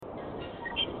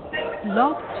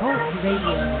Blog Talk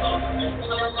Radio.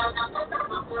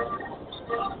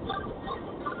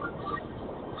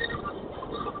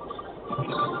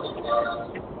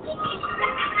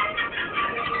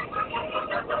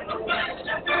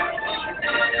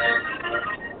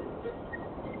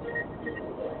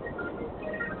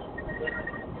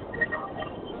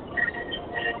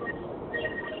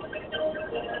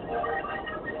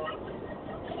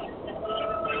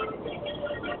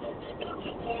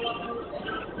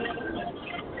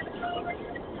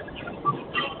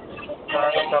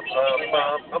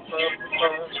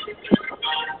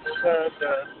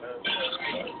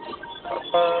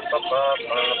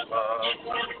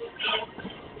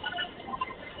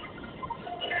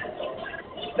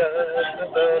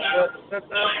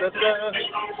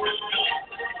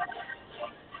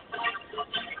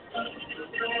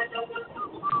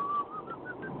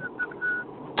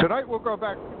 Tonight we'll go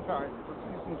back in time to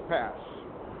seasons past,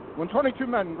 when 22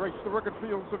 men raced the rugged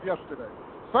fields of yesterday,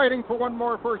 fighting for one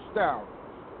more first down,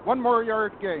 one more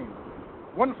yard gain,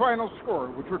 one final score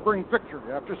which would bring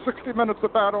victory after 60 minutes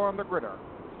of battle on the gridiron.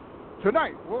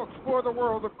 Tonight we'll explore the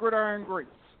world of Gridiron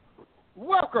Greats.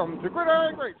 Welcome to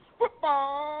Gridiron Greats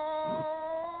Football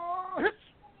Hits.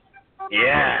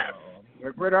 Yeah.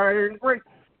 The Gridiron Greats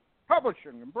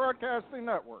Publishing and Broadcasting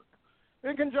Network,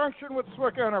 in conjunction with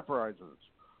Swick Enterprises.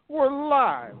 We're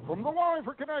live from the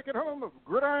Wallingford, Connecticut home of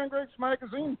Gridiron Greats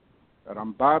Magazine. And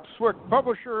I'm Bob Swick,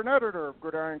 publisher and editor of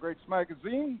Gridiron Greats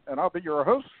Magazine, and I'll be your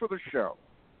host for the show.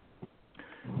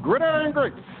 Gridiron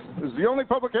Greats is the only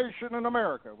publication in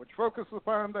America which focuses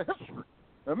upon the history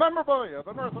and memorabilia of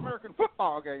the North American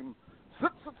football game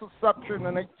since its inception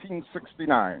in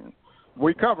 1869.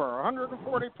 We cover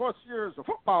 140 plus years of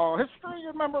football history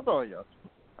and memorabilia.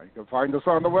 You can find us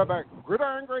on the web at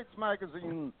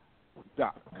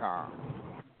gridirongreatsmagazine.com.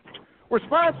 We're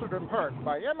sponsored in part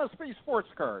by MSB Sports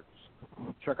Cards.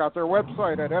 Check out their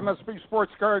website at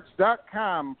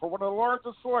msbsportscards.com for one of the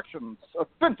largest selections of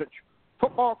vintage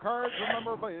football cards and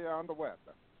memorabilia on the web.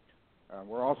 And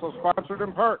we're also sponsored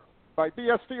in part by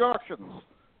BST Auctions.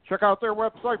 Check out their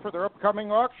website for their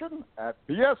upcoming auction at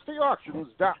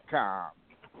bstauctions.com.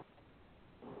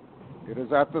 It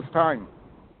is at this time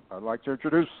I'd like to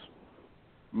introduce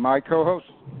my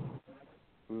co-host,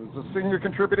 who is a senior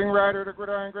contributing writer to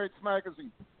Gridiron Greats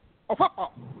Magazine, a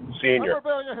football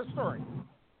memorabilia historian,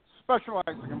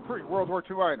 specializing in pre-World War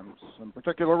II items, in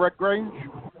particular Red Grange,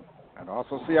 and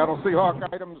also Seattle Seahawk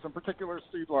items, in particular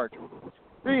Steve Larcher.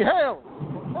 He hails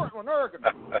from Portland, Oregon.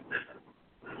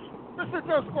 Mr.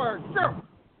 Joe Squires. Joe,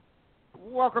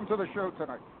 welcome to the show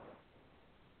tonight.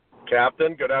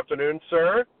 Captain, good afternoon,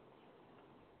 sir.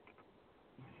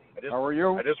 How are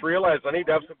you? I just realized I need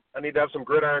to have some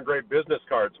Gridiron Great business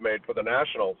cards made for the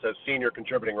National. It says senior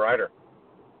contributing writer.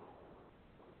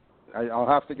 I'll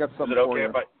have to get some is it for okay you.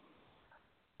 If I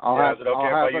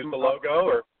use the logo,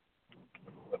 or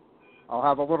I'll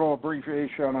have a little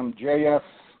abbreviation on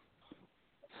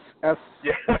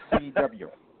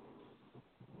JSSCW.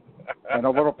 And a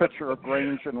little picture of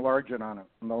Grange and Largent on it.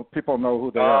 People know who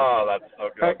they are. Oh, that's so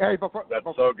good. Hey,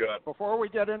 so good. Before we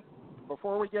get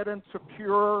into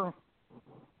pure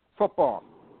football,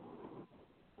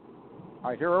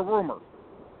 I hear a rumor,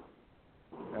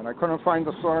 and I couldn't find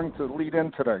the song to lead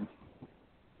in today,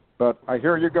 but I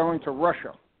hear you're going to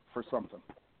Russia for something,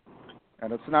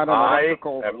 and it's not an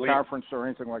electrical conference or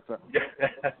anything like that.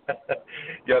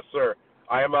 Yes, sir.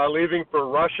 I am leaving for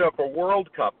Russia for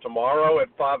World Cup tomorrow at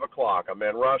 5 o'clock. I'm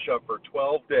in Russia for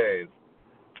 12 days.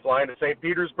 Flying to St.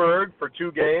 Petersburg for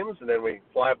 2 games, and then we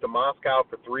fly up to Moscow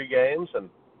for 3 games, and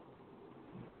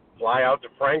fly out to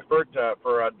Frankfurt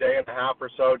for a day and a half or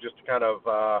so, just to kind of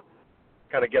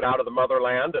get out of the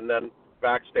motherland, and then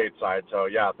back stateside. So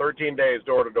yeah, 13 days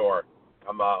door to door.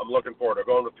 I'm looking forward to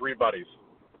going with 3 buddies.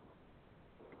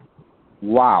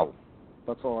 Wow,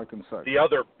 that's all I can say. The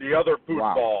other football.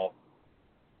 Wow.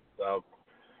 So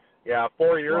yeah,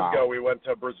 4 years ago we went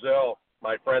to Brazil.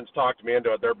 My friends talked me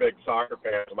into it. They're big soccer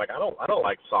fans. I'm like, I don't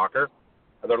like soccer.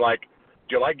 And they're like,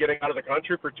 do you like getting out of the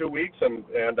country for 2 weeks and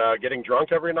getting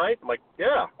drunk every night? I'm like,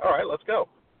 yeah, all right, let's go.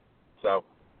 So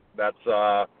that's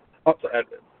but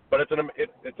it's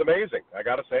amazing. I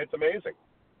got to say, it's amazing.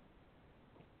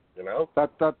 You know,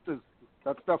 that's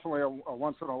definitely a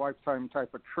once in a lifetime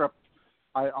type of trip.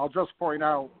 I'll just point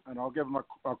out, and I'll give them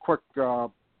a quick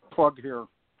plug here.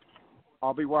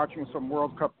 I'll be watching some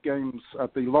World Cup games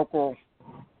at the local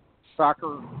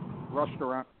soccer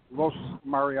restaurant, Los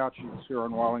Mariachis, here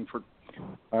in Wallingford.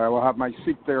 I will have my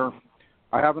seat there.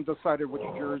 I haven't decided which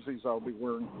jerseys I'll be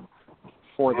wearing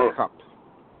for the Cup.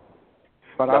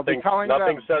 But I'll be telling them.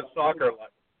 Nothing says soccer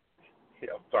like.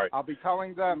 Yeah, sorry. I'll be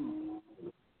telling them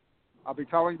I'll be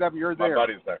telling them you're there. My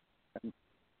buddy's there.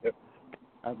 Yep.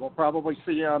 And we'll probably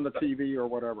see you on the TV or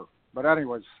whatever. But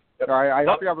anyways, Yep. I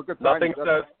hope you have a good time.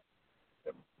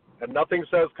 Nothing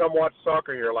says come watch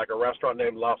soccer here like a restaurant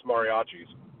named Los Mariachis.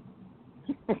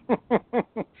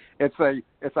 It's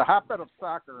a hotbed of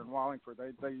soccer in Wallingford.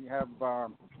 They have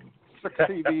 6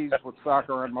 TVs with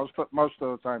soccer on most of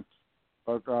the time.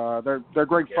 But they're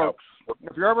great folks.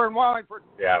 If you're ever in Wallingford,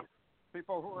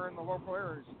 people who are in the local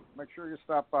areas, make sure you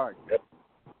stop by. Yep.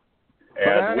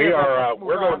 And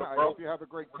we're going to. I hope you have a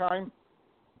great time.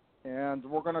 And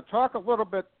we're going to talk a little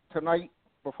bit tonight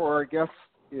before our guests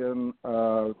in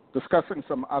discussing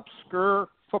some obscure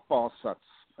football sets.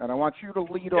 And I want you to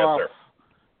lead off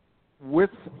with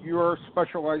your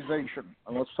specialization.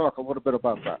 And let's talk a little bit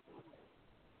about that.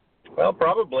 Well,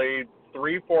 probably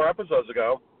 3-4 episodes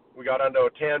ago, we got onto a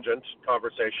tangent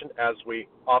conversation, as we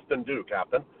often do,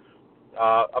 Captain,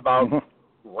 about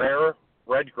rare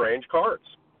Red Grange cards.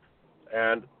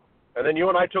 And then you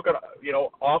and I took it,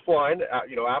 offline,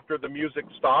 after the music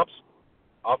stops.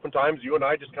 Oftentimes you and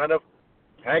I just kind of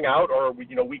hang out, or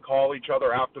we call each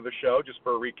other after the show just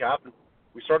for a recap. And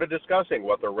we started discussing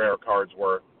what the rare cards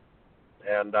were.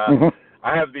 And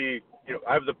I have the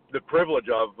privilege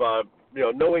of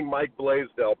knowing Mike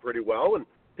Blaisdell pretty well and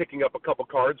picking up a couple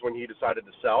cards when he decided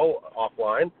to sell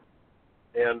offline.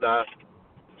 And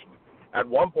at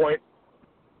one point,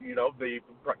 the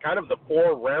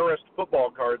 4 rarest football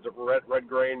cards of Red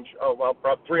Grange.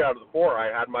 Probably 3 out of the 4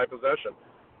 I had in my possession.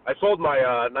 I sold my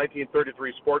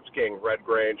 1933 Sports King Red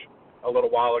Grange a little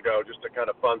while ago just to kind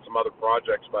of fund some other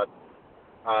projects. But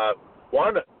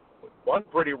one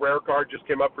pretty rare card just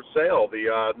came up for sale. The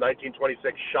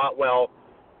 1926 Shotwell,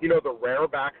 the rare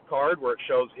back card where it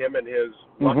shows him in his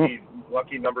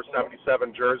lucky number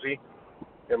 77 jersey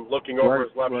and looking over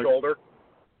his left shoulder.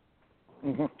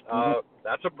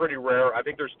 That's a pretty rare. I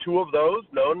think there's 2 of those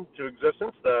known to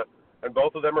existence, and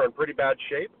both of them are in pretty bad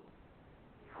shape.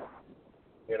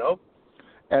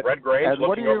 Red Grange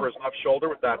looking over his left shoulder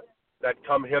with that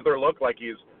come hither look like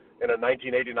he's in a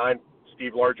 1989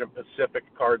 Steve Largent Pacific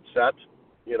card set,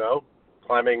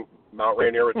 climbing Mount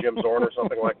Rainier with Jim Zorn or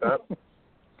something like that.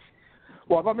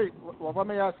 Well, let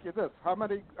me ask you this: how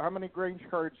many Grange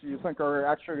cards do you think are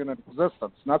actually in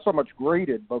existence? Not so much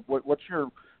graded, but what's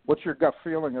your gut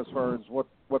feeling as far as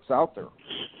what's out there?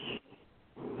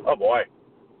 Oh boy,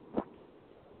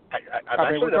 I've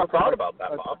actually never thought about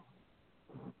that, Bob.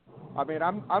 I mean,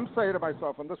 I'm saying to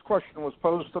myself, and this question was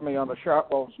posed to me on the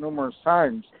Shotwells numerous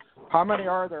times: how many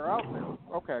are there out there?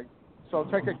 Okay, so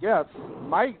take a guess.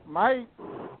 My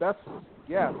best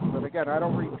guess, and again, I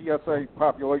don't read PSA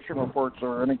population reports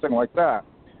or anything like that,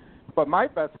 but my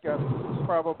best guess is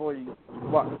probably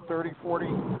 30, 40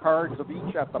 cards of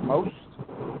each at the most,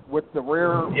 with the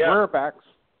rare backs,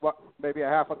 maybe a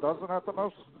half a dozen at the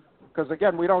most. Because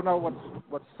again, we don't know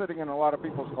what's sitting in a lot of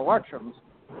people's collections.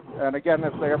 And again,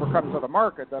 if they ever come to the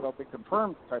market, that'll be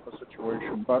confirmed type of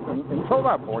situation. But until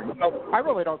that point, I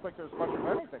really don't think there's much of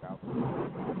anything out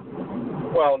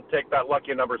there. Well, and take that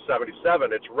lucky number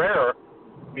 77. It's rare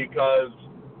because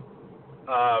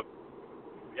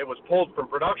it was pulled from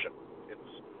production.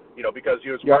 It's because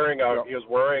he was wearing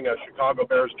a Chicago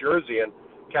Bears jersey, and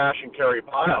Cash and Kerry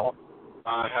Pyle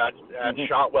had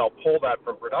Shotwell pull that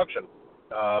from production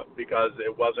because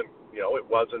it wasn't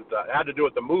it had to do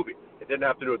with the movie. It didn't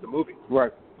have to do with the movie.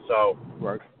 Right. So.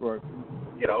 Right. Who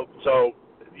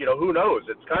knows?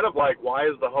 It's kind of like, why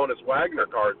is the Honus Wagner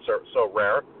card so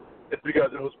rare? It's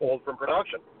because it was pulled from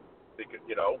production. Because,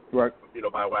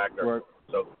 by Wagner. Right.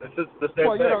 So this is the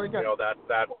same thing. Again,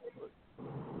 that.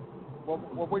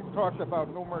 Well, we've talked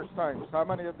about numerous times. How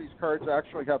many of these cards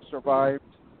actually have survived?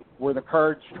 Were the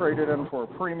cards traded in for a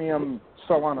premium,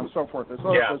 so on and so forth?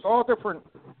 There's all different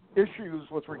issues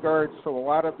with regards to a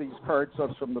lot of these card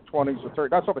sets from the 20s or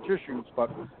 30s. Not so much issues, but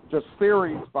just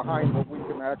theories behind what we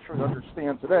can actually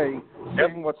understand today,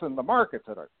 seeing what's in the market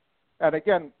today. And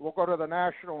again, we'll go to the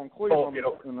National in Cleveland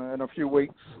in a few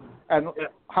weeks. And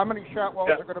how many Shotwells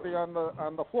are going to be on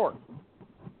the floor?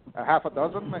 A half a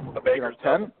dozen? Maybe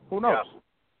 10? Who knows?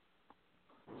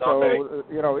 Yeah. So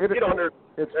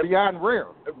it's beyond rare.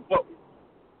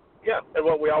 And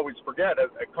what we always forget, as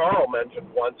Carl mentioned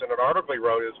once in an article he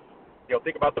wrote, is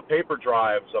think about the paper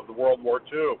drives of the World War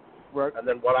II. Right. And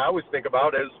then what I always think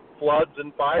about is floods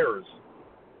and fires.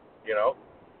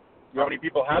 How many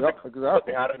people had but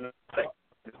they had it in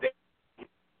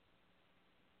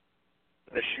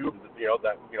a shoe,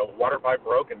 water pipe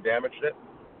broke and damaged it.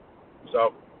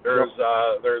 So there's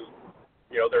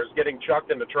getting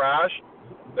chucked in the trash,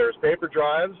 there's paper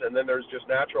drives, and then there's just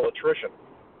natural attrition,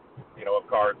 of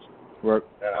cards. Right.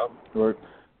 Right.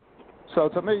 So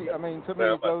to me,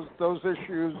 those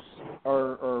issues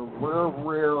are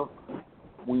rare.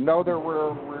 We know they're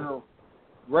rare.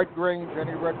 Red Grange,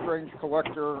 any Red Grange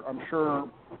collector, I'm sure,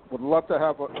 would love to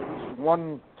have at least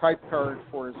one type card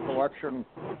for his collection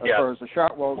as far as the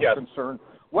Shotwell is concerned.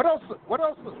 What else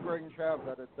does Grange have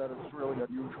that is really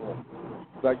unusual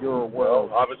that you're aware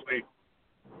of? Obviously,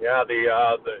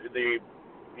 the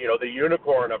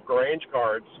unicorn of Grange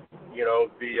cards,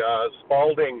 the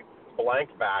Spalding blank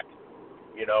back,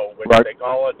 which they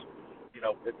call it,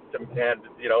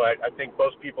 I think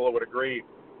most people would agree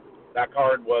that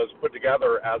card was put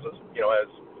together as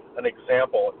an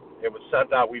example. It was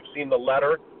sent out. We've seen the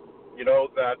letter,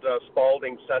 that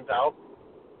Spalding sent out,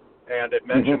 and it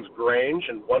mentions Grange,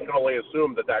 and one can only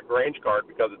assume that Grange card,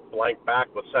 because it's blank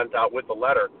back, was sent out with the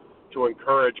letter to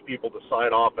encourage people to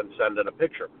sign off and send in a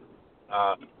picture.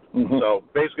 So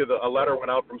basically a letter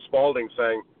went out from Spalding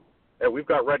saying, hey, we've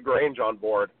got Red Grange on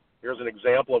board. Here's an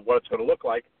example of what it's going to look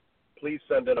like. Please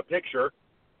send in a picture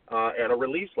and a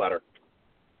release letter.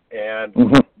 And,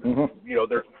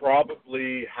 there's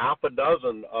probably half a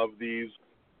dozen of these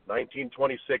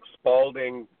 1926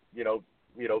 Spalding,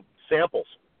 samples,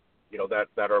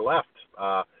 that are left.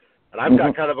 And I've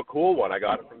got kind of a cool one. I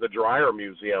got it from the Dreyer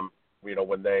Museum,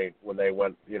 when they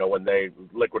went, when they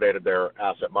liquidated their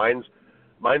asset. Mine's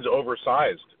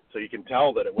oversized, so you can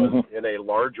tell that it was in a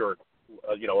larger,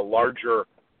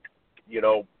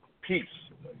 piece,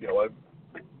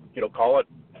 call it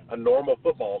a normal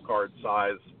football card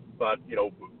size, but,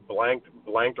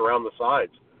 blanked around the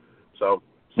sides. So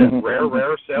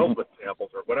rare salesman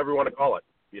samples, or whatever you want to call it,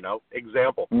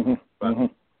 example.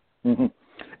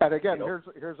 And again,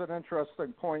 here's an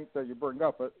interesting point that you bring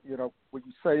up. When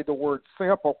you say the word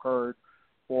sample card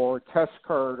or test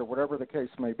card or whatever the case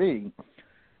may be,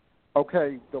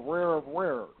 okay, the rare of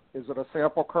rare. Is it a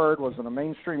sample card? Was it a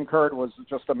mainstream card? Was it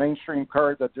just a mainstream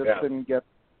card that just didn't get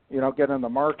in the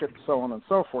market, so on and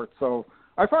so forth? So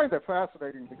I find that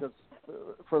fascinating because,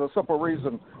 for the simple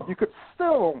reason, you could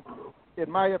still, in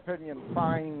my opinion,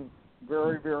 find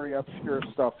very, very obscure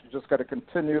stuff. You just got to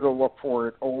continue to look for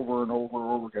it over and over and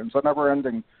over again. It's a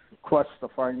never-ending quest to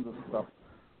find this stuff.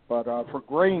 But for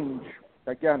Grange,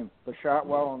 again, the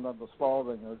Shotwell and then the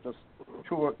Spalding are just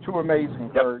two amazing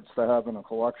cards to have in a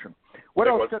collection. What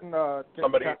else can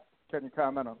you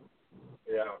comment on?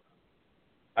 Yeah,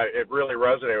 it really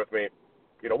resonated with me.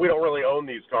 We don't really own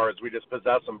these cards. We just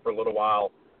possess them for a little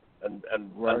while, and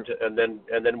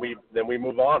then we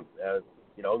move on.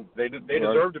 They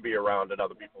deserve to be around in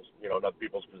other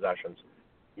people's possessions.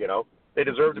 They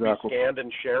deserve to be scanned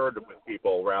and shared with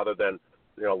people rather than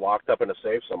locked up in a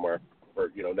safe somewhere for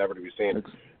never to be seen.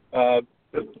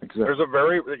 There's a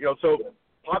very so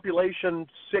population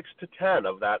 6 to 10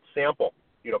 of that sample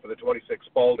for the 26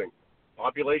 Spalding,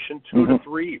 population 2 to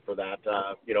 3 for that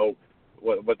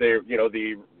what they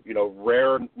the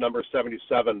rare number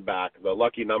 77 back, the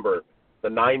lucky number, the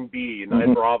 9B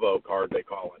 9 Bravo card they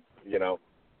call it.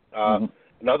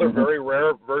 Another very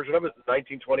rare version of it is the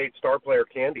 1928 Star Player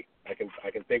Candy. I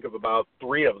can think of about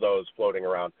 3 of those floating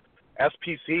around.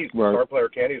 SPCs, Star Player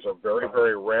Candies, are very,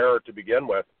 very rare to begin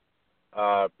with.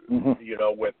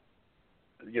 With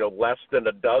less than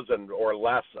a dozen or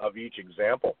less of each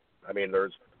example. I mean,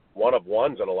 there's one of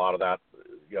ones in a lot of that.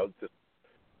 Just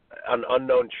an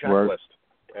unknown checklist,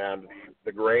 and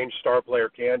the Grange Star Player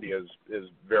Candy is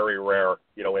very rare.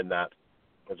 In that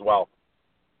as well.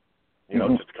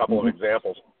 Just a couple of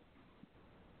examples.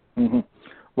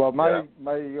 Well,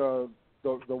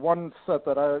 the one set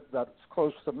that's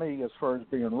close to me as far as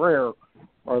being rare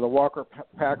are the Walker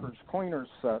Packers Cleaners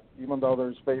set. Even though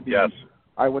there's maybe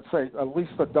I would say at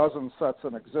least a dozen sets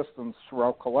in existence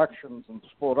throughout collections and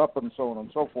split up and so on and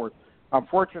so forth. I'm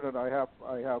fortunate I have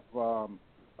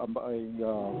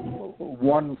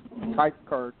one type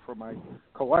card for my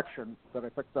collection that I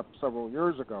picked up several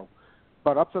years ago.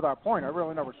 But up to that point, I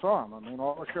really never saw them. I mean,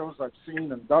 all the shows I've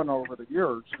seen and done over the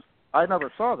years, I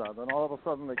never saw that. And all of a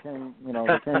sudden, they came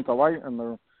to light, and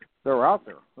they're out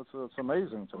there. It's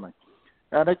amazing to me.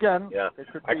 And again, it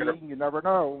could be, you never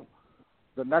know,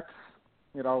 the next,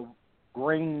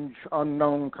 Grange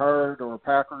unknown card or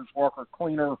Packers Walker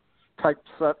Cleaner type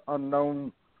set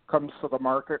unknown comes to the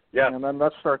market, and then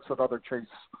that starts another chase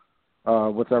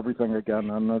with everything again.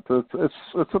 And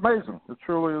it's amazing. It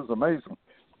truly is amazing.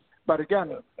 But again,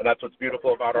 and that's what's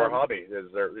beautiful about our hobby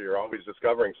is you're always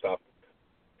discovering stuff.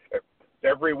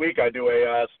 Every week I do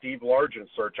a Steve Largent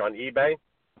search on eBay,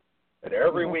 and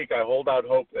every week I hold out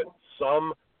hope that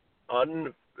some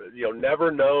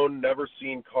never known, never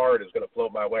seen card is going to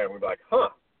float my way, and we're like,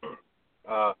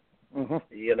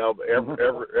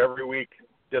 every week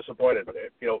disappointed.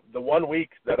 You know, the 1 week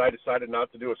that I decided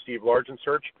not to do a Steve Largent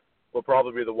search will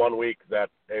probably be the 1 week that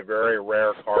a very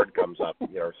rare card comes up,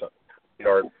 you know, or something, you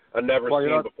know, or a never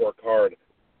seen before card.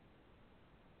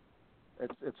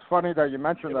 It's funny that you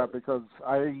mentioned that because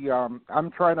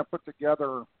I'm trying to put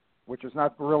together, which is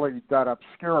not really that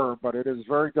obscure, but it is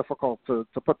very difficult to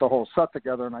put the whole set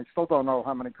together, and I still don't know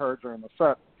how many cards are in the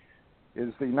set,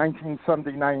 is the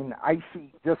 1979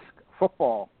 Icy Disc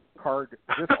Football card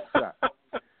disc set.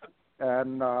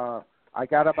 And I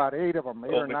got about 8 of them,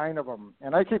 8 or 9 of them.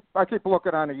 And I keep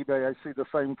looking on eBay. I see the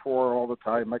same 4 all the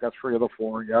time. I got 3 of the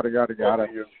 4, yada, yada, yada.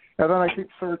 And then I keep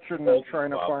searching and trying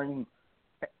to find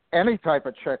any type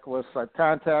of checklist. I've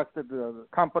contacted the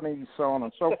companies, so on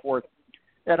and so forth.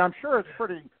 And I'm sure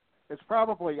it's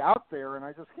probably out there, and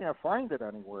I just can't find it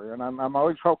anywhere. And I'm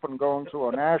always hoping going to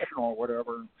a national or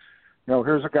whatever. You know,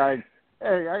 here's a guy,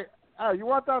 hey, you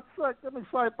want that set? Give me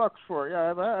 $5 for it.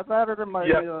 Yeah, I've had it in my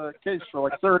case for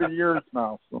like 30 years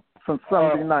now, since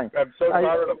 '79. I'm so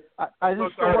tired of I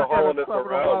used to work at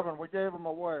 7-Eleven. We gave them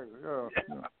away. Yeah.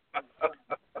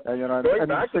 And, you know, going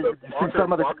back to the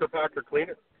Walker Packer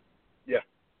cleaner. Yeah,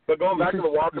 but going back to the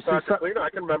Walker Packer cleaner,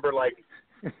 I can remember like.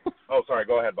 Oh, sorry.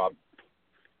 Go ahead, Bob.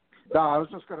 No, I was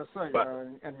just going to say,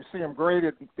 and you see them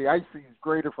graded. The Icy is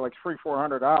graded for like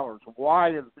 $300-400.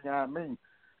 Why is beyond me?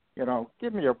 You know,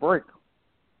 give me a break.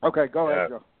 Okay, go ahead,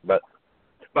 Joe.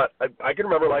 But I can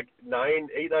remember like 9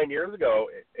 years ago,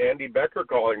 Andy Becker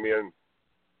calling me, and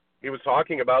he was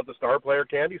talking about the Star Player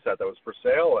candy set that was for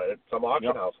sale at some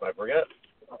auction house, and I forget.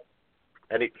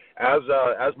 And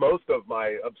as most of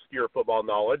my obscure football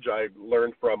knowledge, I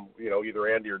learned from, you know,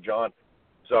 either Andy or John.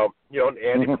 So, you know, and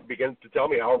Andy begins to tell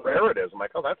me how rare it is. I'm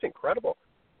like, oh, that's incredible.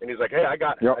 And he's like, hey, I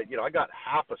got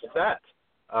half a set.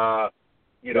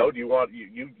 You know, do you want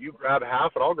you grab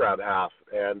half and I'll grab half,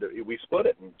 and we split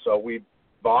it. And so we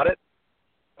bought it.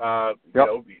 You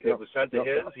know, it was sent to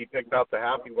his. He picked out the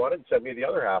half he wanted and sent me the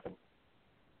other half. And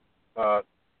I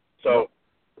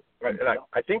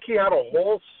think he had a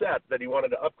whole set that he wanted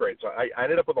to upgrade. So I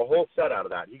ended up with a whole set out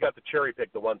of that. He got to cherry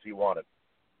pick the ones he wanted.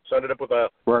 So I ended up with a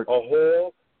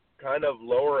whole kind of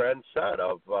lower end set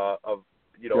of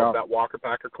that Walker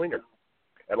Packer cleaner.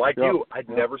 And like you, I'd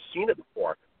never seen it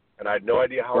before. And I had no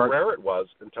idea how rare it was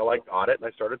until I got it and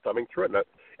I started thumbing through it. And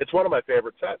it's one of my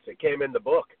favorite sets. It came in the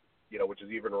book, you know, which is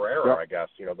even rarer, I guess,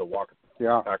 you know, the Walker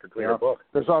Packer cleaner book.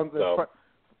 As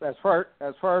far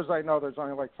as I know, there's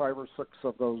only like 5 or 6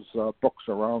 of those books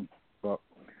around. But,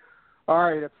 all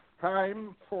right, it's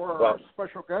time for our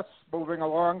special guests moving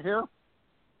along here.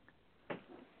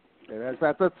 And as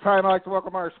at this time, I'd like to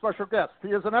welcome our special guest. He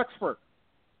is an expert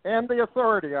and the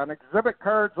authority on exhibit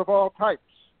cards of all types,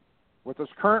 with his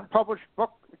current published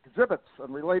book, Exhibits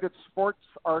and Related Sports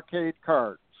Arcade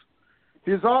Cards.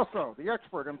 He is also the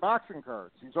expert in boxing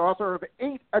cards. He's author of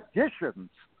 8 editions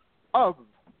of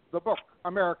the book,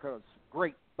 America's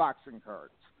Great Boxing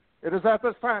Cards. It is at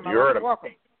this time I want to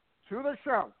welcome to the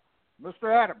show,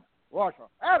 Mr. Adam Washoe.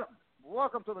 Adam,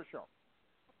 welcome to the show.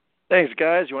 Thanks,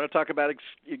 guys. You want to talk about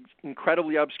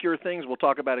incredibly obscure things? We'll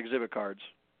talk about exhibit cards.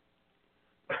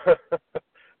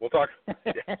 We'll talk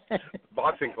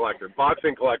boxing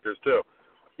collectors too.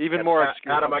 Even more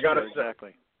obscure. Adam, I gotta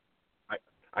exactly.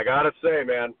 I gotta say,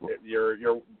 man,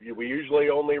 we usually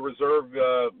only reserve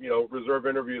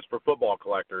interviews for football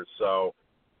collectors. So,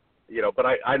 you know, but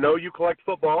I know you collect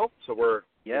football, so we're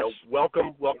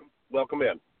welcome in.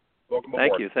 Welcome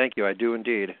aboard. Thank you. I do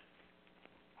indeed.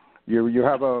 You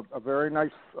have a very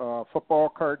nice football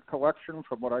card collection,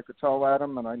 from what I could tell,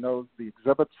 Adam, and I know the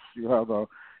exhibits. You have an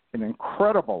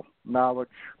incredible knowledge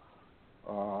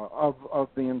of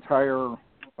the entire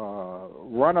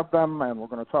run of them, and we're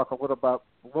going to talk a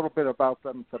little bit about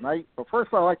them tonight. But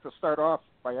first, I'd like to start off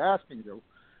by asking you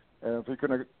if you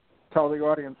can tell the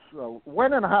audience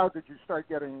when and how did you start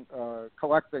getting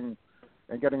collecting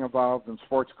and getting involved in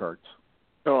sports cards?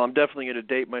 Oh, I'm definitely going to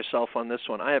date myself on this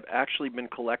one. I have actually been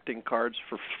collecting cards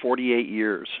for 48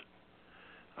 years.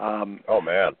 Oh,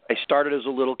 man. I started as a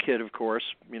little kid, of course,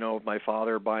 you know, my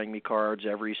father buying me cards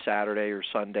every Saturday or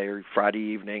Sunday or Friday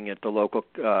evening at the local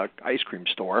ice cream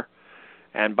store.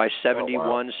 And by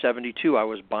 71, 72, I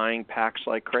was buying packs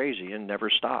like crazy and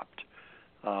never stopped.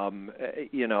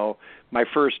 You know, my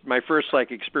first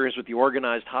like experience with the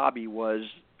organized hobby was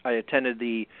I attended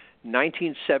the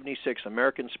 1976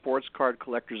 American Sports Card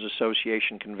Collectors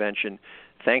Association convention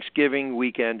Thanksgiving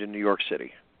weekend in New York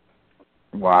City.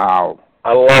 Wow.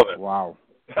 I love it. Wow.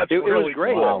 That's it really was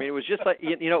great. Cool. I mean, it was just like,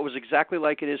 you know, it was exactly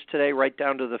like it is today, right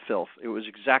down to the filth. It was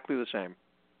exactly the same.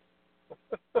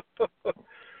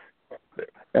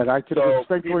 And I can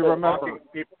distinctly remember.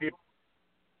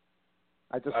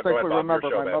 I distinctly remember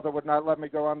my mother would not let me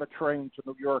go on the train to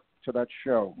New York to that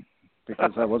show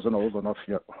because I wasn't old enough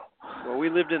yet. Well, we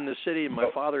lived in the city, and my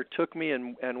father took me,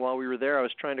 and while we were there, I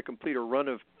was trying to complete a run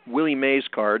of Willie Mays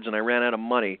cards, and I ran out of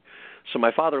money. So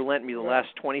my father lent me the last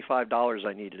 $25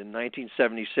 I needed in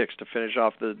 1976 to finish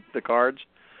off the cards.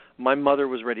 My mother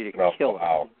was ready to kill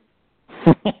him.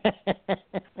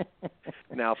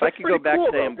 Now, if I could go back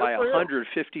today and buy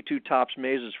 152 Topps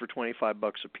Mazes for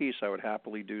 $25 a piece, I would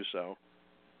happily do so.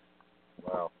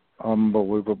 Wow.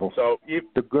 Unbelievable. So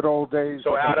the good old days.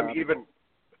 So Adam,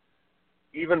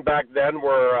 even back then,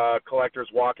 were collectors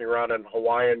walking around in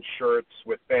Hawaiian shirts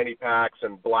with fanny packs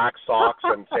and black socks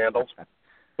and sandals?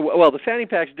 Well, the fanny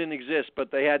packs didn't exist, but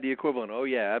they had the equivalent. Oh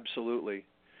yeah, absolutely.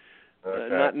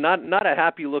 Okay. Not a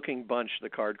happy-looking bunch, the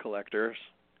card collectors.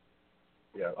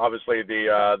 Yeah, obviously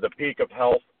the peak of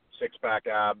health, six-pack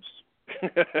abs,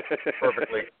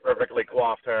 perfectly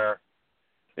coiffed hair.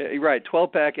 Yeah, right,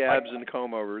 12-pack abs and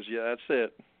comb-overs. Yeah, that's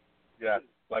it. Yeah,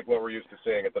 like what we're used to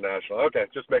seeing at the National. Okay,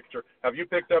 just making sure. Have you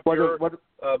picked up your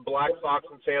black socks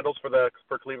and sandals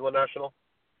for Cleveland National?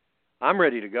 I'm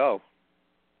ready to go.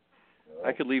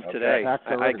 I could leave today.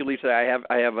 I could leave today.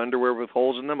 I have underwear with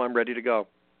holes in them. I'm ready to go.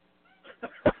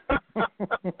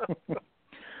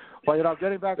 Well,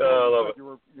 getting back to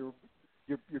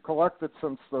you collected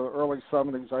since the early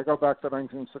 70s. I go back to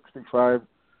 1965,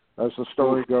 as the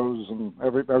story goes, and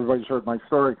everybody's heard my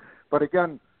story. But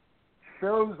again,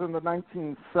 shows in the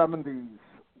 1970s,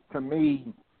 to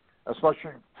me,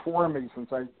 especially for me,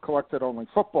 since I collected only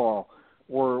football,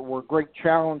 were great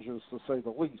challenges, to say the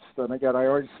least. And again, I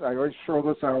always throw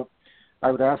this out.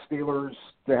 I would ask dealers,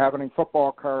 do they have any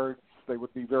football cards? They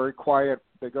would be very quiet.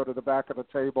 They go to the back of the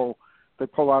table. They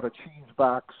pull out a cheese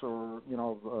box or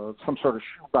some sort of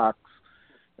shoe box,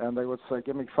 and they would say,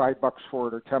 "Give me $5 for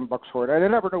it or $10 for it." I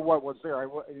never knew what was there.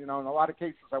 In a lot of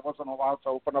cases, I wasn't allowed to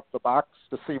open up the box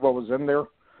to see what was in there,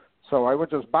 so I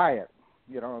would just buy it,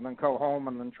 and then go home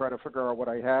and then try to figure out what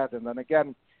I had. And then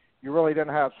again, you really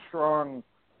didn't have strong,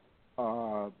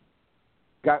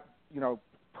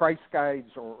 price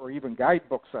guides or even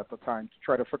guidebooks at the time to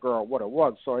try to figure out what it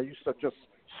was. So I used to just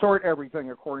sort everything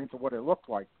according to what it looked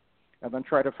like, and then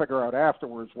try to figure out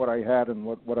afterwards what I had and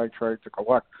what I tried to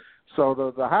collect. So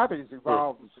the hobby's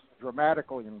evolved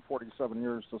dramatically in 47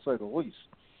 years, to say the least.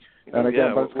 And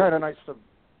again, but it's kind of nice to.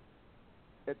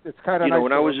 It's kind of nice to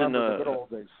remember the good old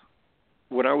days.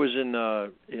 When I was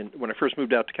when I first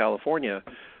moved out to California,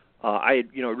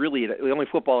 really the only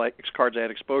football cards I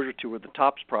had exposure to were the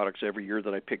Topps products every year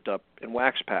that I picked up in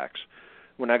wax packs.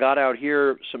 When I got out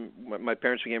here, my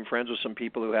parents became friends with some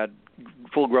people who had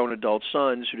full-grown adult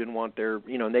sons who didn't want their,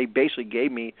 and they basically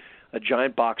gave me a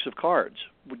giant box of cards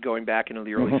going back into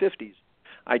the early 50s.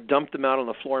 I dumped them out on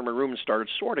the floor in my room and started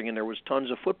sorting, and there was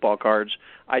tons of football cards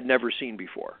I'd never seen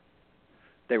before.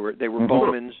 They were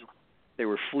Bowmans, they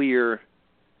were Fleer,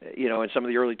 and some of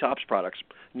the early Topps products.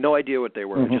 No idea what they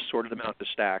were. I just sorted them out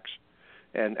into stacks.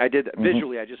 And I did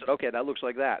visually. I just said, okay, that looks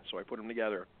like that. So I put them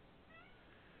together.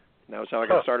 And that was how I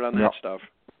got started on that stuff.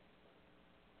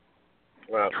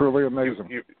 Wow. Truly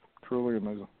amazing. Truly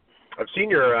amazing. I've seen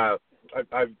your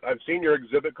I've seen your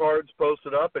exhibit cards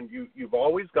posted up, and you've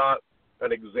always got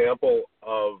an example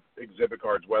of exhibit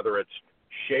cards, whether it's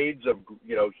shades of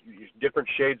different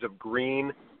shades of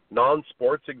green,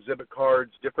 non-sports exhibit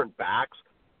cards, different backs.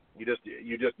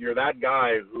 You're that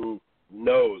guy who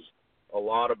knows a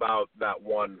lot about that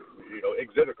one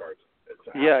exhibit cards.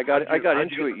 I got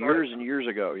into it years and years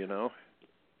ago,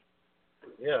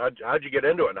 Yeah, how'd you get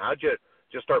into it, and how'd you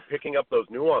just start picking up those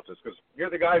nuances? Because you're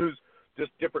the guy who's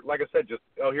just different. Like I said,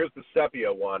 here's the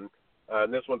sepia one,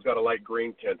 and this one's got a light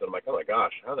green tint, and I'm like, oh my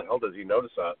gosh, how the hell does he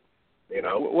notice that?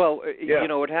 Well,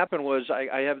 what happened was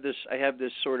I have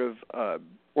this sort of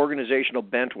organizational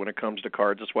bent when it comes to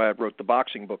cards. That's why I wrote the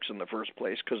boxing books in the first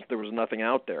place, because there was nothing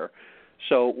out there.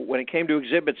 So when it came to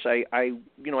exhibits, I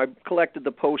collected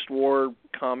the post-war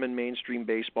common mainstream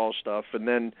baseball stuff, and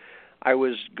then I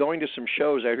was going to some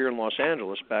shows out here in Los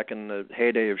Angeles back in the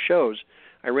heyday of shows.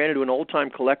 I ran into an old-time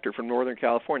collector from Northern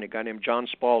California, a guy named John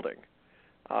Spalding.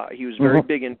 He was very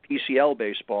big in PCL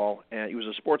baseball, and he was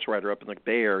a sports writer up in the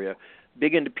Bay Area,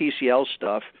 big into PCL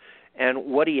stuff. And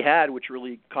what he had, which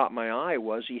really caught my eye,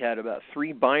 was he had about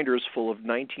 3 binders full of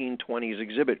 1920s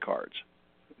exhibit cards.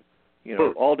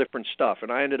 All different stuff.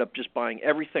 And I ended up just buying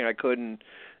everything I could and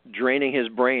draining his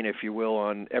brain, if you will,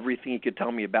 on everything he could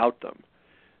tell me about them.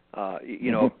 A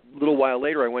little while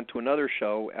later, I went to another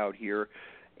show out here,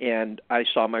 and I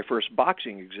saw my first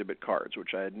boxing exhibit cards,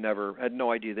 which I had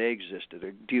no idea they existed.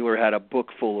 A dealer had a book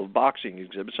full of boxing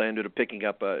exhibits. I ended up picking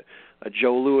up a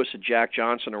Joe Louis, a Jack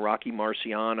Johnson, a Rocky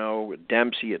Marciano, a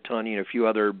Dempsey, a Tunney, and a few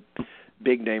other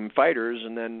big-name fighters,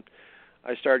 and then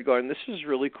I started going, this is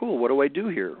really cool. What do I do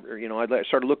here? I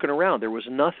started looking around. There was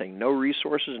nothing, no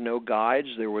resources, no guides.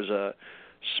 There was a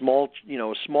small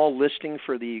listing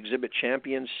for the Exhibit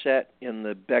Champions set in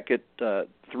the Beckett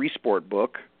three-sport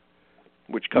book,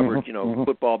 which covered,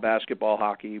 football, basketball,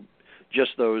 hockey,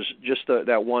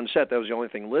 that one set. That was the only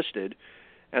thing listed.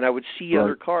 And I would see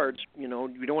other cards. You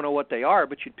don't know what they are,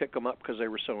 but you'd pick them up because they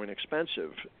were so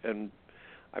inexpensive. And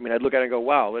I'd look at it and go,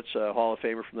 wow, that's a Hall of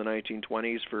Famer from the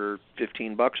 1920s for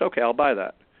 $15. Okay, I'll buy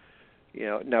that.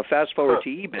 Now fast forward to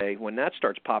eBay when that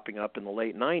starts popping up in the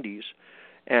late 90s,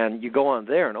 and you go on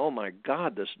there and, oh my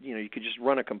God, this, you could just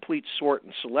run a complete sort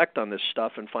and select on this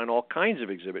stuff and find all kinds of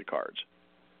exhibit cards.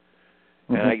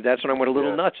 And that's when I went a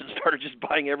little nuts and started just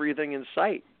buying everything in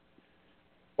sight.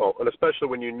 Well, and especially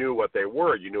when you knew what they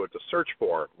were, you knew what to search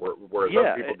for, whereas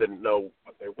other people didn't know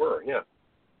what they were. Yeah.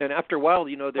 And after a while,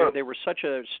 they were such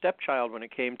a stepchild when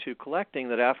it came to collecting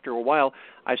that after a while,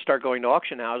 I start going to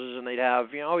auction houses and they'd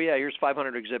have, here's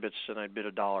 500 exhibits, and I'd bid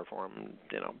 $1 for them,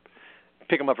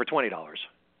 pick them up for $20.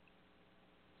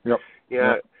 Yep.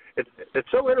 Yeah, it's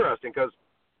so interesting because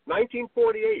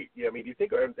 1948. You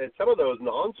think, and some of those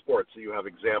non-sports that you have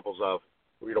examples of,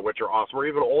 which are awesome, or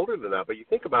even older than that. But you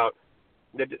think about,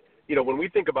 when we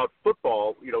think about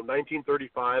football,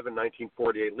 1935 and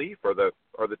 1948 Leaf are the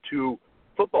two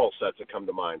football sets that come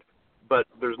to mind, but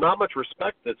there's not much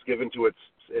respect that's given to its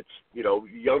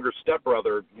younger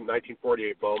stepbrother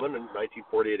 1948 Bowman and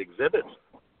 1948 exhibits.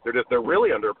 They're really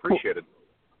underappreciated.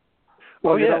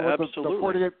 Well,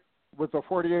 absolutely. With the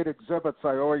 48 exhibits,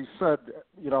 I always said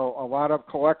a lot of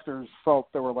collectors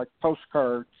felt they were like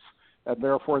postcards, and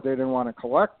therefore they didn't want to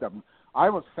collect them. I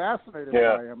was fascinated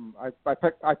by them. I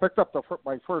picked up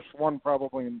my first one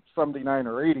probably in '79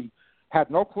 or '80.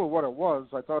 Had no clue what it was.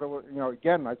 I thought it was,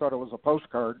 I thought it was a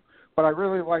postcard. But I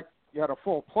really liked you had a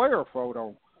full player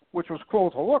photo, which was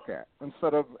cool to look at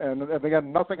instead of, and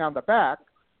again, nothing on the back,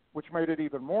 which made it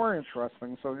even more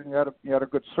interesting. So you had a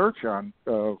good search on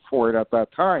for it at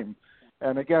that time.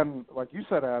 And again, like you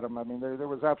said, Adam, there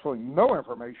was absolutely no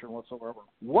information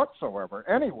whatsoever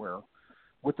anywhere,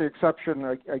 with the exception,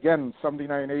 again,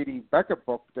 79-80 Beckett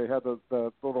book. They had the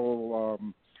little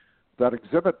that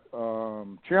exhibit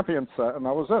champion set, and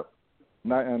that was it.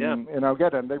 And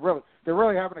they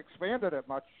really haven't expanded it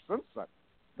much since then.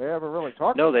 They haven't really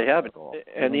talked. No, about they haven't. It at all.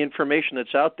 And the information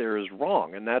that's out there is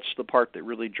wrong, and that's the part that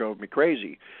really drove me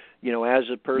crazy. As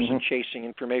a person chasing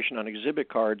information on exhibit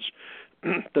cards,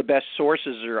 the best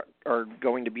sources are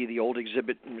going to be the old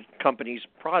exhibit companies'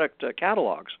 product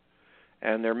catalogs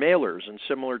and their mailers and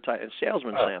similar and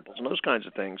salesman samples and those kinds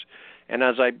of things. And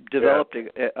as I developed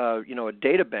a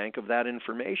data bank of that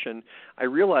information, I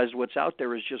realized what's out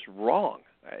there is just wrong.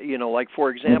 Like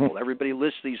for example, everybody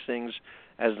lists these things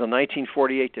as the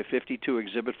 1948 to 52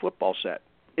 exhibit football set.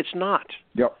 It's not.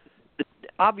 Yep.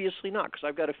 Obviously not, because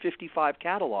I've got a 55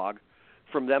 catalog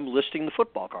from them listing the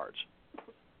football cards.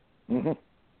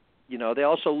 They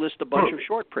also list a bunch of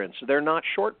short prints. They're not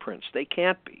short prints. They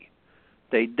can't be.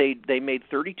 They made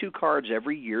 32 cards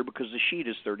every year because the sheet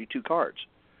is 32 cards.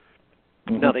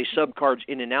 Now, they sub cards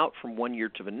in and out from one year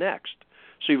to the next.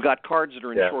 So you've got cards that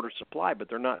are in shorter supply, but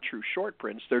they're not true short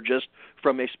prints. They're just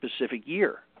from a specific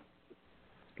year.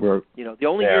 Right. The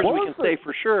only years we can say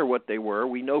for sure what they were,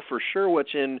 we know for sure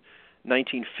what's in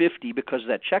 1950 because of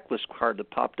that checklist card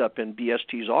that popped up in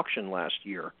BST's auction last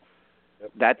year.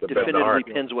 That definitively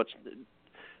pins what's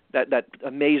that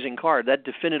amazing card. That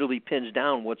definitively pins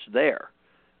down what's there.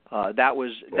 That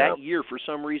year, for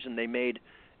some reason, they made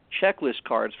checklist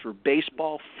cards for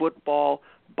baseball, football,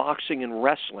 boxing, and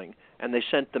wrestling, and they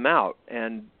sent them out.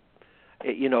 And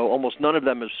almost none of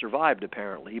them have survived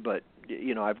apparently. But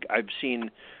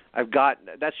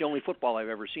that's the only football I've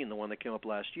ever seen. The one that came up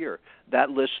last year that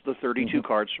lists the 32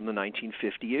 cards from the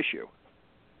 1950 issue.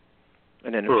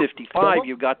 And then in 55,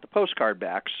 you've got the postcard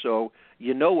backs, so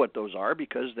you know what those are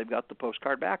because they've got the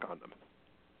postcard back on them.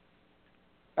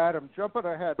 Adam, jumping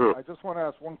ahead, I just want to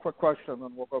ask one quick question,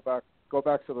 and we'll go back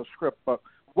to the script. But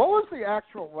what was the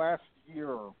actual last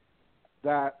year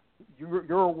that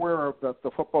you're aware of that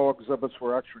the football exhibits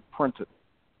were actually printed?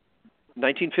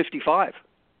 1955.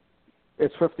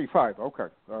 It's 55. Okay,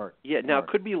 all right. Yeah, now it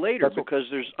could be later because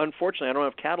unfortunately, I don't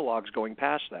have catalogs going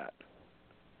past that.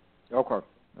 Okay, all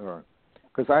right.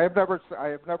 Because I have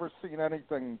never seen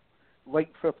anything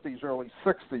late 50s, early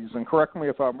 60s, and correct me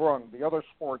if I'm wrong. The other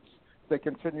sports, they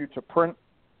continue to print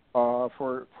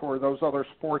for those other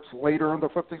sports later in the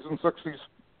 50s and 60s?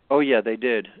 Oh yeah, they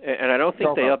did, and I don't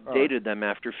think they updated them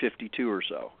after 52 or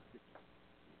so.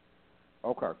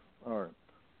 Okay, all right.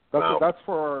 That's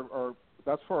for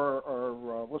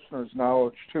our listeners'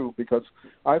 knowledge too, because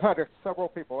I've had several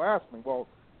people ask me, well,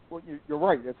 you're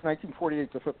right, it's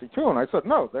 1948 to 52, and I said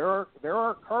no, there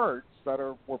are cards that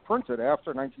were printed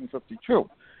after 1952,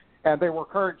 and they were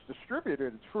cards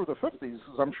distributed through the 50s,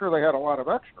 because I'm sure they had a lot of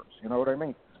extras. You know what I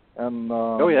mean? And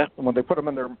when they put them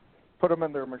in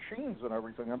their machines and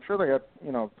everything, I'm sure they had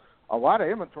a lot of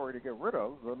inventory to get rid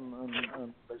of,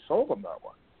 and they sold them that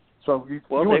way. So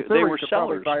they were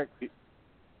sellers.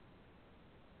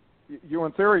 You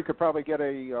in theory could probably get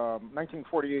a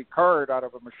 1948 card out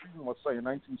of a machine, let's say in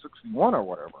 1961 or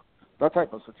whatever, that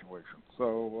type of situation.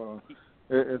 So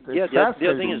it's the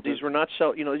other thing is these were not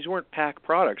these weren't pack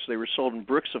products. They were sold in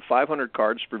bricks of 500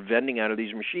 cards for vending out of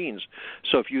these machines.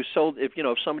 So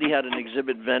if somebody had an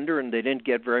exhibit vendor and they didn't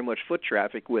get very much foot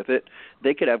traffic with it,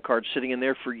 they could have cards sitting in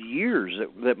there for years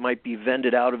that might be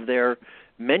vended out of there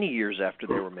many years after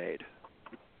they were made.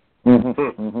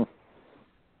 Mm-hmm. Mm-hmm.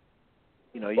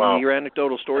 You hear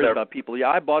anecdotal stories about people. Yeah,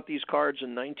 I bought these cards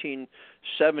in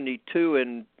 1972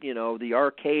 in the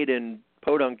arcade in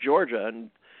Podunk, Georgia, and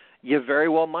you very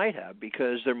well might have,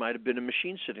 because there might have been a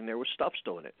machine sitting there with stuff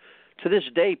still in it. To this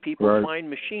day, people find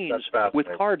machines with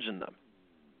cards in them.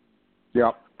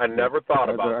 Yeah, I never thought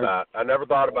about that. I never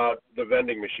thought about the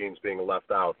vending machines being left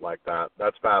out like that.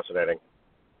 That's fascinating.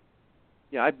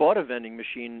 Yeah, I bought a vending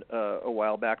machine a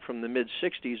while back from the mid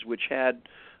 '60s, which had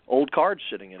old cards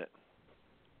sitting in it.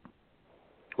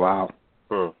 Wow.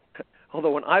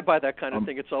 Although when I buy that kind of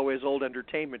thing, it's always old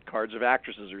entertainment cards of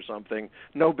actresses or something.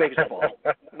 No baseball,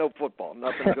 no football,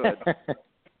 nothing good.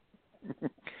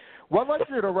 What led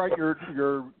you to write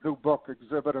your new book,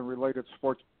 Exhibit and Related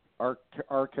Sports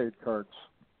Arcade Cards?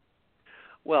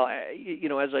 Well,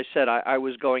 as I said, I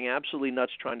was going absolutely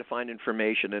nuts trying to find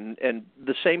information, and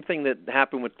the same thing that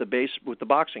happened with the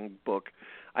boxing book.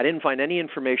 I didn't find any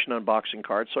information on boxing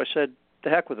cards, so I said, "The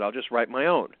heck with it! I'll just write my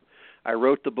own." I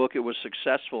wrote the book. It was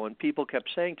successful, and people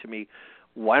kept saying to me,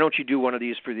 "Why don't you do one of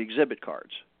these for the exhibit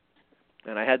cards?"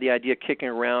 And I had the idea kicking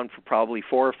around for probably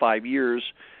 4 or 5 years,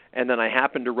 and then I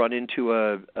happened to run into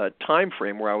a time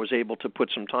frame where I was able to put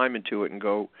some time into it and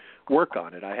go work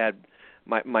on it. I had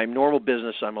my normal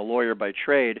business. I'm a lawyer by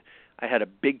trade. I had a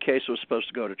big case that was supposed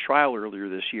to go to trial earlier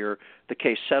this year. The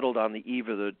case settled on the eve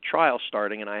of the trial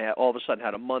starting, and I all of a sudden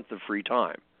had a month of free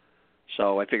time.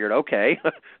 So I figured, okay,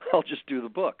 I'll just do the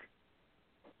book.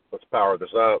 Let's power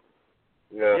this out.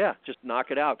 Yeah, just knock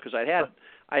it out, because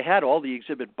I had all the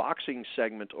exhibit boxing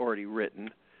segment already written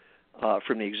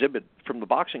from the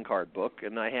boxing card book,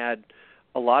 and I had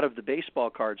a lot of the baseball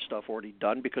card stuff already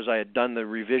done, because I had done the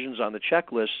revisions on the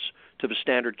checklists to the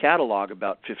standard catalog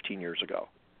about 15 years ago.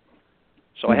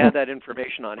 So I had that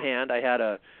information on hand. I had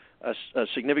a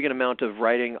significant amount of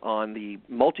writing on the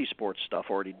multi-sport stuff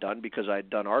already done, because I had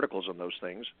done articles on those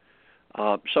things.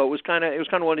 So it was kind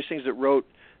of one of these things that wrote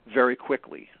very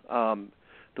quickly.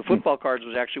 The football cards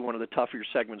was actually one of the tougher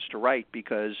segments to write,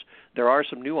 because there are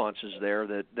some nuances there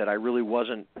that I really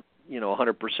wasn't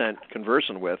 100%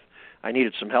 conversant with. I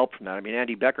needed some help from that. I mean,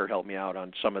 Andy Becker helped me out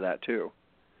on some of that too.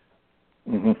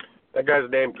 Mm-hmm. That guy's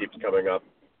name keeps coming up.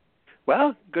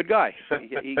 Well, good guy.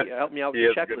 He helped me out with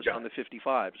the checklist on the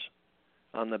 55s,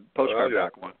 on the postcard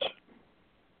back ones.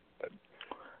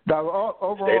 Now,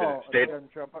 overall, Again,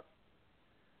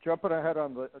 jumping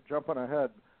ahead.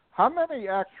 How many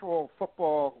actual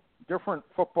different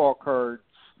football cards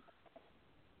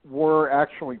were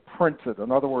actually printed?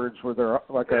 In other words, were there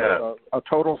a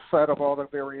total set of all the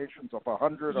variations of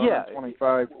 100 or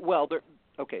 125? Well,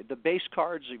 the base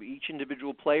cards of each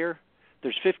individual player,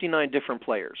 there's 59 different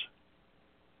players.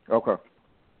 Okay.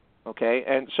 Okay,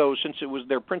 and so since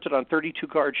they're printed on 32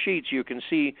 card sheets, you can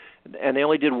see, and they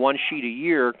only did one sheet a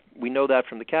year. We know that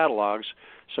from the catalogs.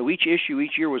 So each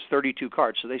year was 32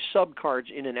 cards. So they sub cards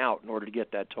in and out in order to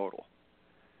get that total.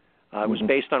 It was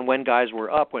based on when guys were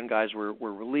up, when guys were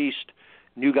released,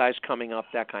 new guys coming up,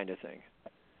 that kind of thing.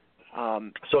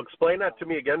 So explain that to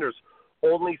me again. There's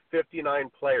only 59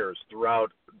 players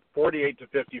throughout 48 to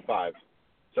 55.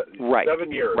 So right.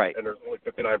 7 years, right. And there's only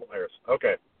 59 players.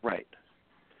 Okay. Right.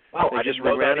 Wow, they I just didn't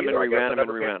know reran that them and either. reran them and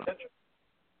reran them.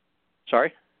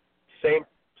 Sorry?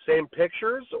 Same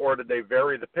pictures, or did they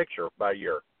vary the picture by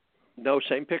year? No,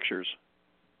 same pictures.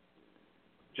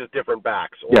 Just different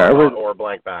backs, or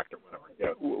blank backed or whatever.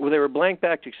 Yeah. Well, they were blank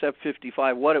backed except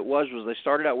 55. What it was they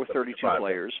started out with 32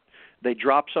 players. They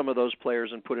dropped some of those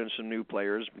players and put in some new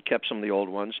players, kept some of the old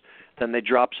ones. Then they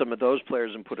dropped some of those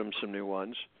players and put in some new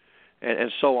ones,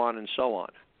 and so on and so on.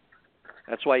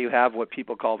 That's why you have what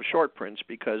people call the short prints,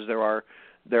 because there are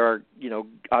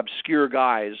obscure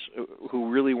guys who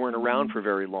really weren't around for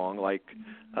very long, like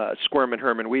Squirm and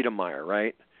Herman Wiedemeyer,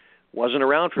 right? Wasn't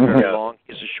around for very long.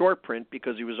 He's a short print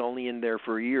because he was only in there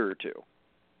for a year or two.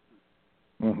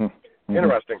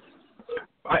 Interesting.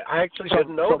 I actually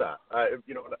didn't know that.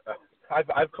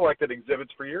 I've collected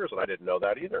exhibits for years, and I didn't know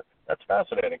that either. That's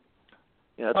fascinating.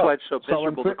 Yeah, that's why it's so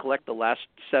miserable to collect the last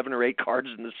 7 or 8 cards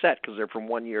in the set, because they're from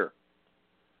 1 year.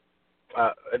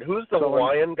 And who's the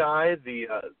Hawaiian guy? The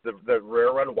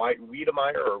rare one,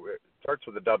 Wiedemeyer, or it starts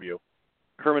with a W.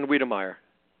 Herman Wiedemeyer.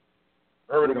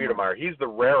 Herman Wiedemeyer. He's the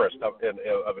rarest of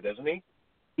it, isn't he?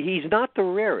 He's not the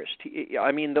rarest.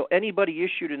 Anybody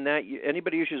issued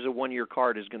anybody issues a 1 year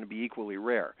card is going to be equally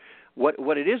rare.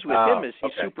 What it is with him is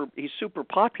he's super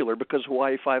popular because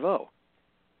Hawaii 5-0.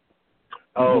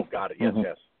 Oh, got it. Yes,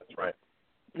 that's right.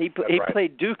 He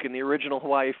played Duke in the original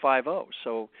Hawaii 5-0,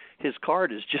 so his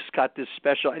card has just got this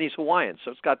special, and he's Hawaiian,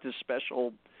 so it's got this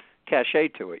special cachet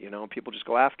to it, and people just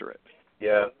go after it.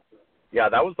 Yeah,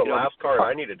 that was the last card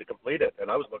I needed to complete it,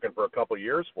 and I was looking for a couple of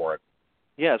years for it.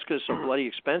 Yeah, it's because it's so bloody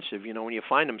expensive. When you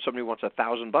find them, somebody wants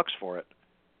 $1,000 for it.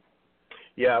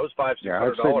 Yeah, it was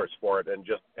 $500-$600 for it, and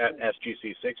just at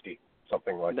SGC 60,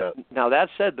 something like that. Now that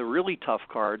said, the really tough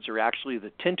cards are actually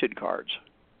the tinted cards.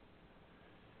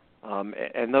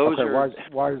 And those are.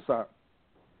 Why is that?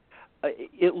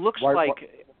 It looks like.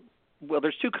 Well,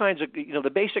 there's two kinds of. The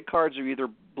basic cards are either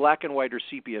black and white or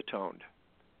sepia toned,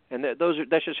 and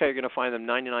that's just how you're going to find them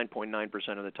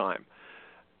 99.9% of the time.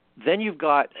 Then you've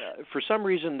got, for some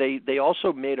reason, they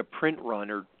also made a print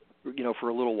run, or for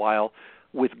a little while,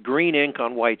 with green ink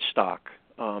on white stock,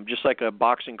 just like a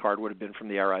boxing card would have been from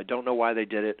the era. I don't know why they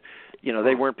did it.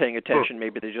 They weren't paying attention.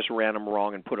 Maybe they just ran them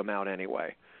wrong and put them out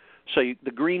anyway. So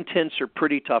the green tints are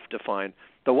pretty tough to find.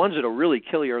 The ones that will really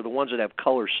kill you are the ones that have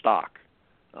color stock.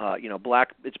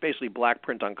 Black. It's basically black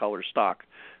print on color stock.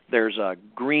 There's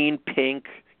green, pink,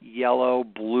 yellow,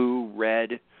 blue,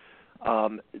 red.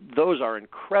 Those are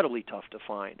incredibly tough to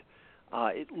find.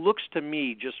 It looks to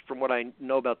me, just from what I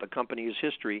know about the company's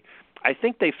history, I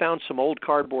think they found some old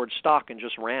cardboard stock and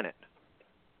just ran it.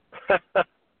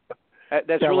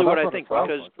 That's really what I think,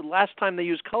 because the last time they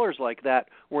used colors like that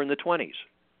were in the 20s.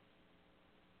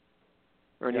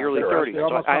 Or in the early 30s.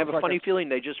 So I have a funny feeling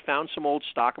they just found some old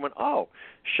stock and went,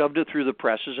 shoved it through the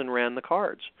presses and ran the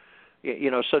cards.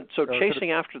 So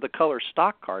chasing after the color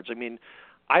stock cards,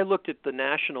 I looked at the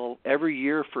National every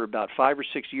year for about 5 or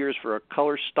 6 years for a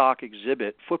color stock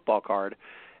exhibit football card.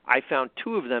 I found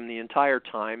 2 of them the entire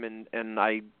time, and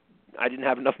I didn't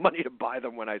have enough money to buy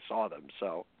them when I saw them,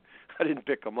 so I didn't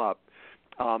pick them up.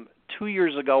 2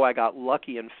 years ago, I got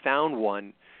lucky and found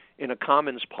one in a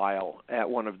commons pile at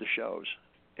one of the shows.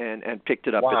 And picked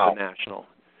it up at the National.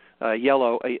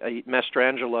 Yellow, a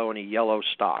Mastrangelo and a yellow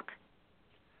stock.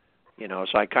 So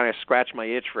I kind of scratched my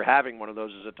itch for having one of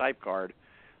those as a type card.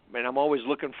 And I'm always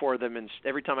looking for them, and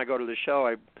every time I go to the show,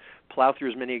 I plow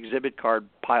through as many exhibit card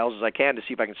piles as I can to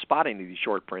see if I can spot any of these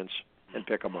short prints and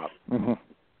pick them up.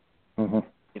 So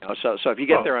if you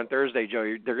get there on Thursday,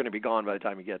 Joe, they're going to be gone by the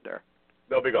time you get there.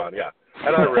 They'll be gone, yeah.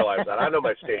 And I realize that. I know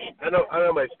my station. I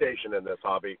know my station in this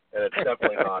hobby, and it's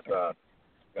definitely not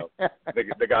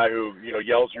the guy who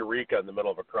yells "Eureka" in the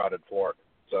middle of a crowded floor.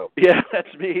 So yeah,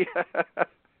 that's me.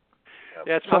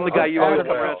 I'm the guy you always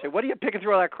come around and say, "What are you picking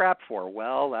through all that crap for?"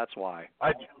 Well, that's why.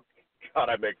 I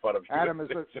make fun of you. Adam,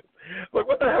 like,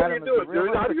 what the hell are you doing,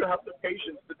 dude? How do you have the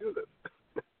patience to do this?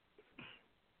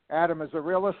 Adam, is it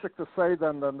realistic to say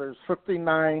then there's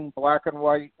 59 black and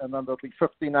white, and then there'll be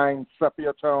 59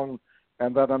 sepia tone,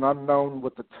 and then an unknown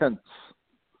with the tints,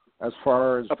 as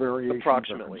far as variations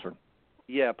approximately. are concerned?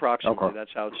 Yeah, approximately. Okay.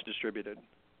 That's how it's distributed.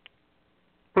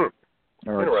 All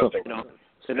right, interesting.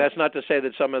 And that's not to say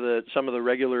that some of the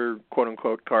regular quote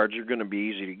unquote cards are going to be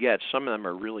easy to get. Some of them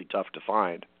are really tough to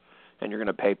find, and you're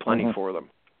going to pay plenty for them.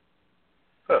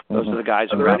 Those are the guys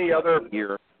who are there any other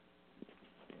year.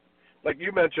 Like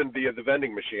you mentioned the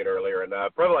vending machine earlier, and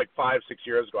probably like 5-6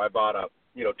 years ago, I bought a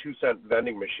 2-cent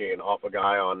vending machine off a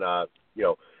guy on a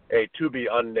to be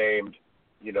unnamed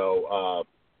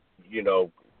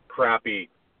crappy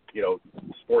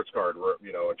sports card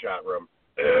a chat room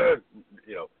I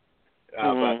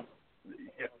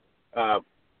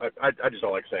just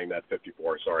don't like saying that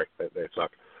 54. Sorry, they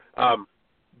suck.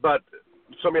 But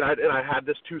so I had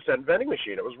this 2-cent vending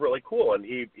machine. It was really cool, and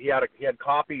he had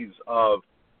copies of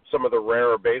some of the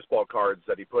rarer baseball cards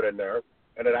that he put in there,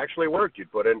 and it actually worked.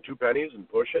 You'd put in 2 pennies and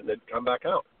push it, and it'd come back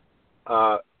out.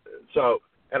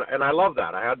 And I love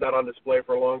that. I had that on display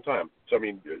for a long time. So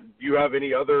do you have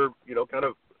any other kind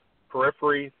of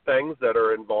periphery things that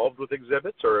are involved with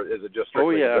exhibits, or is it just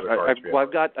strictly exhibit cards?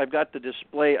 I've got the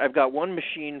display. I've got one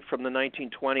machine from the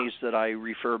 1920s that I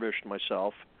refurbished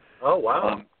myself. Oh,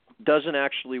 wow. Doesn't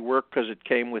actually work because it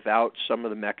came without some of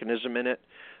the mechanism in it,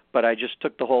 but I just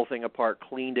took the whole thing apart,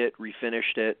 cleaned it,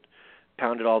 refinished it,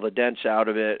 pounded all the dents out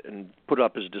of it, and put it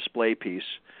up as a display piece.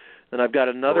 Then I've got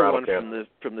another one from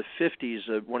the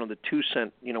 50s, one of the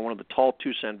 2-cent, one of the tall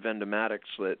 2-cent Vendomatics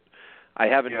that I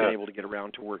haven't been able to get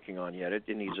around to working on yet. It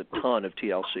needs a ton of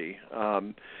TLC.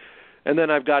 And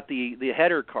then I've got the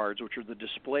header cards, which are the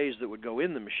displays that would go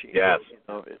in the machine. Yes.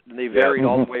 And they varied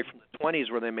all the way from the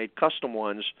 20s where they made custom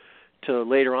ones to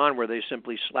later on where they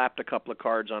simply slapped a couple of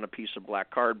cards on a piece of black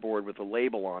cardboard with a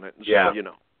label on it. And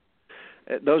so,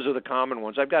 those are the common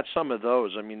ones. I've got some of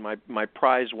those. I mean, my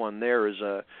prize one there is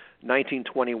a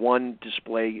 1921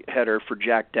 display header for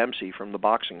Jack Dempsey from the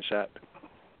boxing set.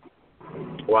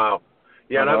 Wow.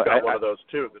 Yeah, and I've got one of those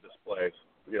too, the displays.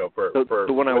 For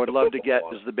the one I would love to get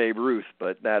is the Babe Ruth,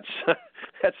 but that's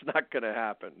not going to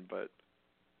happen. But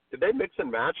did they mix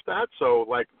and match that? So,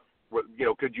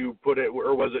 could you put it,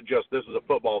 or was it just this is a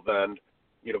football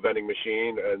vending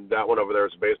machine, and that one over there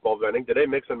is baseball vending? Did they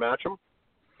mix and match them?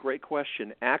 Great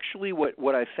question. Actually,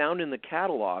 what I found in the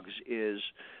catalogs is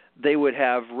they would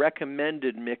have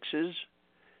recommended mixes,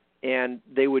 and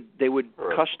they would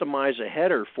customize a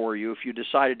header for you if you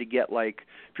decided to get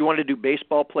if you wanted to do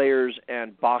baseball players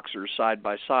and boxers side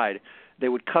by side, they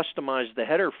would customize the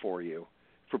header for you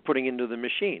for putting into the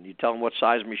machine. You tell them what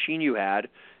size machine you had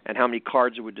and how many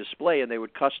cards it would display, and they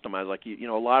would customize.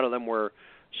 A lot of them were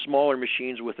smaller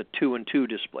machines with a 2-and-2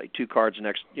 display, 2 cards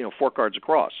next, 4 cards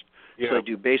across. Yeah. So they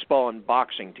do baseball and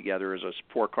boxing together as a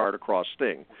 4-card across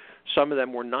thing. Some of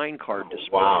them were 9-card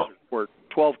displays or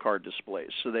 12-card displays,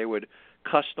 so they would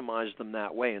customize them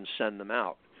that way and send them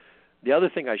out. The other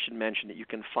thing I should mention that you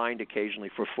can find occasionally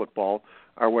for football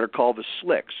are what are called the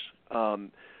slicks.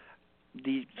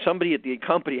 Somebody at the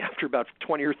company, after about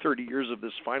 20 or 30 years of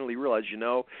this, finally realized,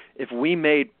 if we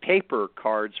made paper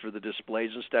cards for the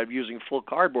displays instead of using full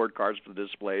cardboard cards for the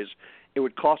displays, it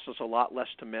would cost us a lot less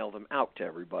to mail them out to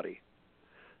everybody.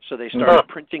 So they started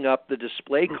printing up the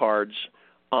display cards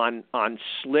on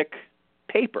slick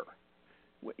paper,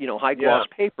 high gloss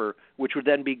paper, which would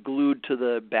then be glued to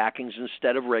the backings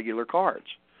instead of regular cards.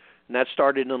 And that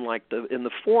started in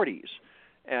the 40s.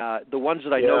 The ones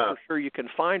that I know for sure you can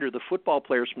find are the football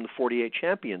players from the 48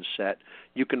 Champions set.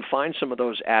 You can find some of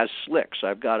those as slicks.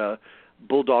 I've got a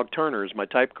Bulldog Turner as my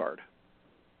type card.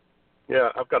 Yeah,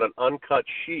 I've got an uncut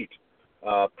sheet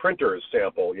printer's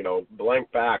sample,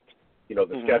 blank backed,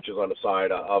 the sketches on the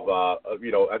side of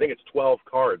I think it's 12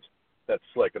 cards that's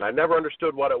slick, and I never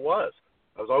understood what it was.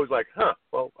 I was always like,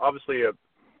 well, obviously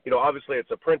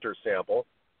it's a printer's sample.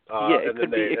 It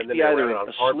could be either a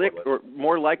slick or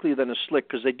more likely than a slick,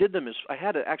 because they did them as, I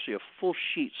had actually a full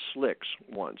sheet slicks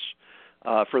once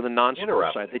for the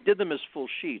non-sport side. They did them as full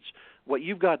sheets. What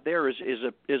you've got there is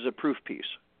a proof piece.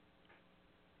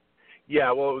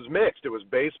 Yeah, well, it was mixed. It was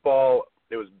baseball.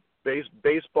 It was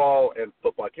baseball and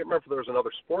football. I can't remember if there was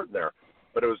another sport in there,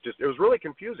 but it was really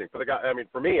confusing for the guy. I mean,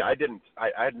 for me, I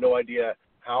had no idea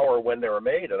how or when they were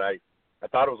made, and I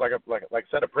thought it was like I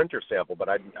said, a printer sample, but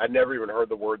I'd never even heard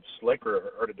the word slick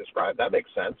or to describe. That makes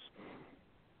sense.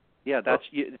 Yeah,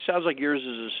 it sounds like yours is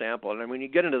a sample, and when you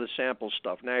get into the sample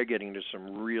stuff, now you're getting into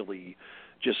some really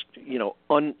just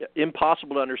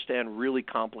impossible to understand, really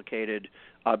complicated,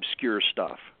 obscure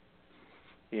stuff.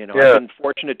 I've been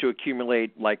fortunate to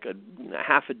accumulate like a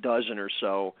half a dozen or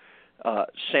so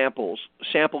sample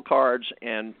cards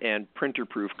and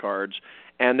printer-proof cards,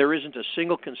 and there isn't a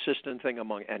single consistent thing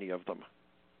among any of them.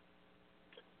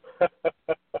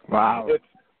 Wow.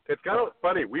 It's kind of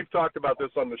funny. We've talked about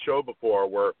this on the show before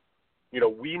where,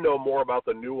 we know more about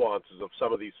the nuances of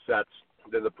some of these sets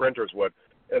than the printers would.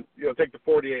 And, take the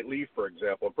 48 Leaf, for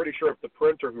example. I'm pretty sure if the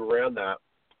printer who ran that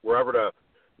were ever to,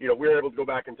 we were able to go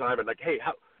back in time and hey,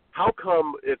 how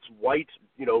come it's white,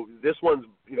 this one's,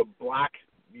 black,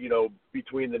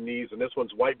 between the knees and this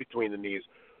one's white between the knees?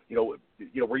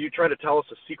 Were you trying to tell us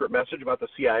a secret message about the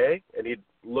CIA? And he'd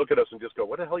look at us and just go,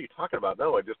 what the hell are you talking about?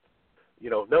 No, I just,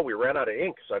 no, we ran out of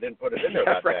ink, so I didn't put it in there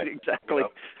that right, day. Exactly.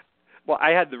 Well, I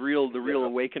had the real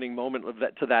awakening moment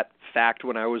to that fact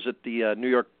when I was at the New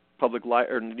York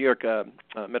New York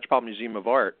Metropolitan Museum of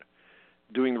Art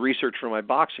doing the research for my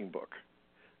boxing book.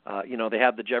 They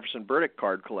have the Jefferson Burdick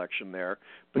card collection there,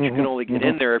 but you can only get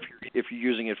in there if you're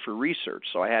using it for research.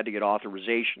 So I had to get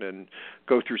authorization and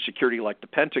go through security like the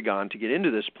Pentagon to get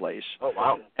into this place. Oh,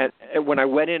 wow. And when I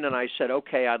went in and I said,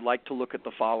 okay, I'd like to look at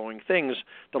the following things,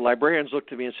 the librarians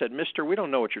looked at me and said, Mister, we don't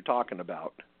know what you're talking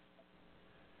about.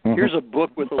 Here's a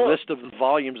book with a list of the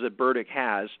volumes that Burdick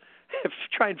has.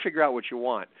 Try and figure out what you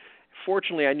want.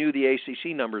 Fortunately, I knew the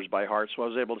ACC numbers by heart, so I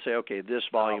was able to say, okay, this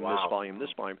volume, this volume, this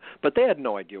volume. But they had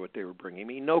no idea what they were bringing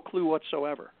me, no clue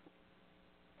whatsoever.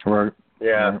 Right.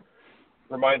 Yeah.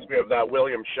 Reminds me of that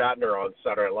William Shatner on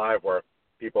Saturday Night Live where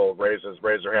people raise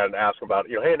their hand and ask him about,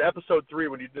 hey, in episode 3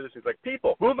 when you did this, he's like,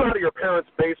 people, move out of your parents'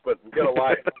 basement and get a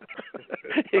life.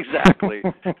 Exactly.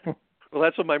 Well,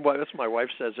 that's what my wife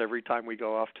says every time we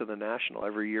go off to the National.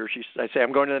 Every year I say,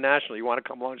 I'm going to the National. You want to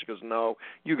come along? She goes, no,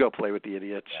 you go play with the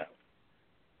idiots.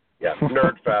 Yeah,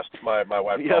 Nerd Fest. My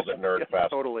wife calls it Nerd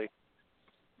Fest. Totally.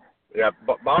 Yeah,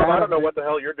 but Bob, I don't know what the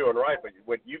hell you're doing right, but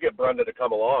when you get Brenda to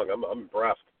come along, I'm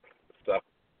impressed. So.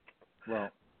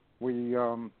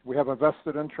 Well, we have a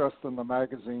vested interest in the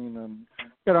magazine,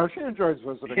 and she enjoys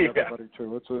visiting everybody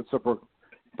too. It's a book,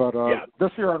 but this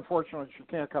year, unfortunately, she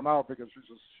can't come out because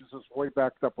she's just way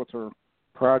backed up with her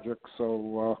project.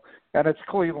 So, and it's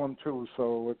Cleveland too,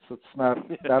 so it's not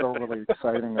that overly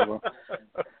exciting.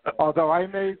 Although I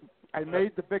made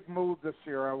the big move this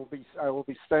year. I will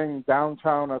be staying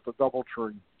downtown at the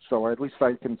DoubleTree, so at least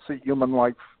I can see human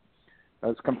life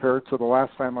as compared to the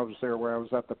last time I was there, where I was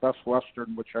at the Best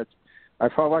Western, which I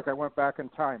felt like I went back in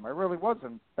time. I really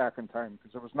wasn't back in time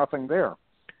because there was nothing there,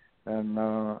 and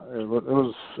it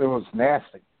was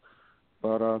nasty.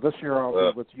 But this year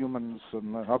I'll be with humans,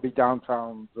 and I'll be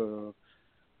downtown. The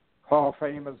Hall of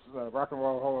Fame is Rock and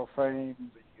Roll Hall of Fame,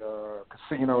 the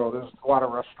casino. There's a lot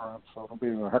of restaurants, so it'll be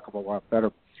a heck of a lot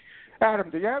better. Adam,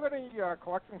 do you have any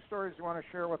collecting stories you want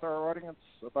to share with our audience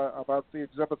about the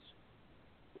exhibits?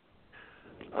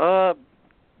 The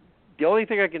only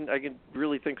thing I can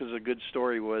really think is a good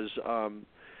story was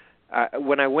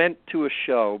when I went to a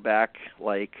show back,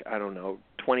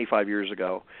 25 years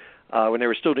ago, when they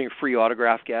were still doing free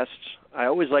autograph guests. I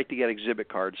always liked to get exhibit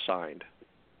cards signed,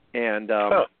 and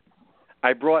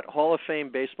I brought Hall of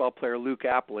Fame baseball player Luke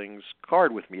Appling's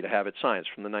card with me to have it signed.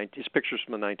 His pictures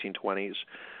from the 1920s,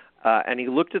 and he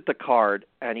looked at the card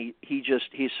and he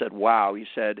said, "Wow," he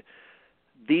said.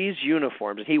 These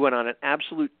uniforms, and he went on an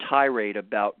absolute tirade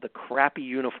about the crappy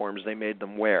uniforms they made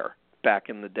them wear back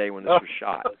in the day when this was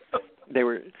shot. They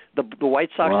were the White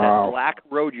Sox had black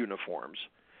road uniforms,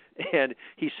 and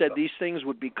he said these things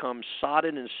would become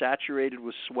sodden and saturated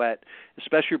with sweat,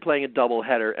 especially if you're playing a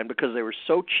doubleheader, and because they were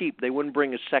so cheap, they wouldn't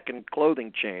bring a second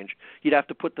clothing change. You'd have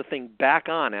to put the thing back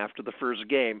on after the first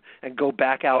game and go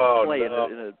back out and play in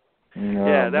a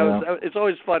it's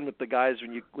always fun with the guys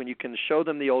when you can show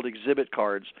them the old exhibit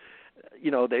cards.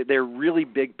 They're really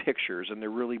big pictures and they're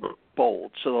really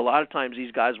bold. So a lot of times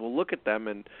these guys will look at them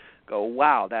and go,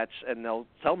 "Wow, and they'll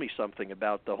tell me something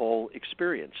about the whole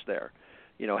experience there."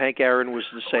 Hank Aaron was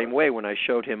the same way. When I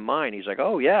showed him mine, he's like,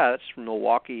 "Oh yeah, that's from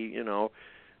Milwaukee."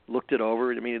 Looked it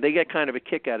over. I mean, they get kind of a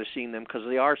kick out of seeing them because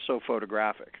they are so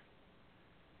photographic.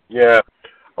 Yeah,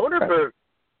 I wonder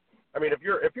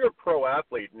if you're a pro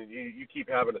athlete and you keep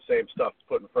having the same stuff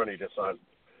put in front of you to sign,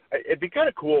 it'd be kind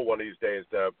of cool one of these days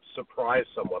to surprise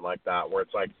someone like that, where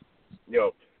it's like,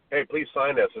 hey, please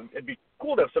sign this, and it'd be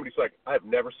cool to have somebody say, like, I've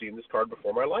never seen this card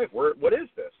before in my life. What is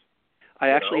this? I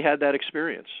actually had that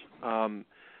experience.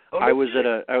 I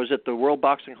was at the World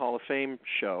Boxing Hall of Fame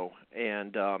show,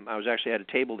 and I was actually at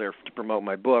a table there to promote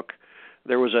my book.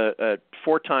 There was a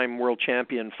 4-time world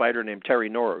champion fighter named Terry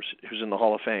Norris who's in the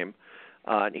Hall of Fame.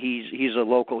 He's a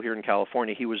local here in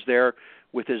California. He was there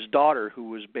with his daughter, who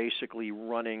was basically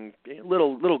running,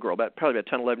 little girl, probably about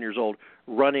 10, 11 years old,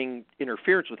 running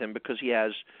interference with him because he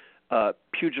has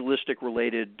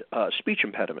pugilistic-related speech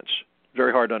impediments.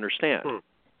 Very hard to understand.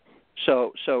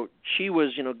 So she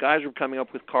was, guys were coming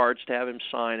up with cards to have him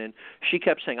sign, and she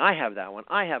kept saying, "I have that one,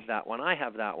 I have that one, I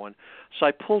have that one." So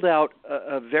I pulled out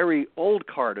a very old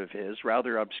card of his,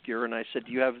 rather obscure, and I said,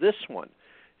 "Do you have this one?"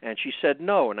 And she said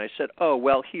no, and I said, "Oh,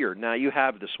 well, here, now you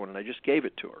have this one," and I just gave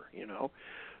it to her,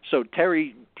 So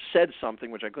Terry said something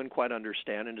which I couldn't quite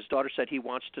understand, and his daughter said, "He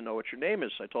wants to know what your name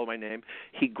is." So I told my name.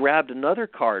 He grabbed another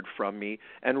card from me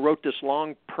and wrote this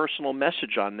long personal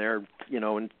message on there,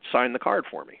 and signed the card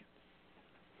for me.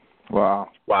 Wow,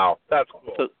 that's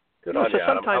cool. So, Good on so you,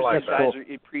 sometimes Adam. these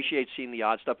guys appreciate seeing the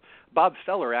odd stuff. Bob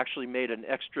Feller actually made an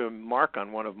extra mark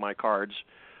on one of my cards,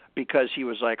 because he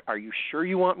was like, "Are you sure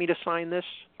you want me to sign this?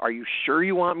 Are you sure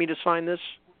you want me to sign this?"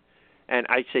 And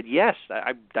I said, "Yes,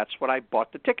 that's what I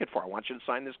bought the ticket for. I want you to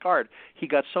sign this card." He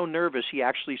got so nervous, he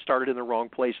actually started in the wrong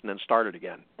place and then started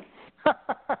again.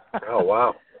 Oh,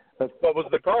 wow. What was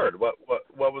the card? What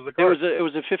was the card? It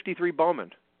was a 53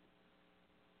 Bowman,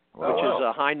 which is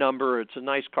a high number. It's a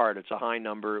nice card. It's a high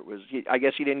number. I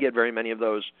guess he didn't get very many of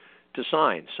those to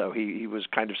sign, so he was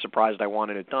kind of surprised I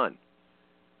wanted it done.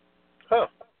 Huh.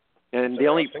 And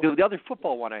the other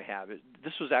football one I have,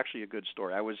 this was actually a good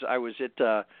story. I was at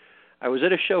a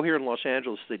show here in Los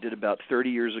Angeles they did about 30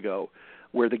 years ago,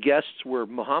 where the guests were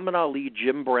Muhammad Ali,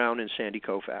 Jim Brown, and Sandy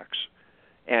Koufax.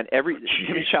 And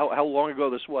how long ago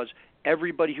this was.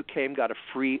 Everybody who came got a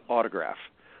free autograph,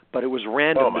 but it was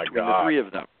random between the three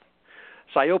of them.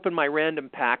 So I opened my random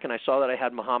pack, and I saw that I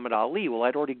had Muhammad Ali. Well,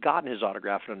 I'd already gotten his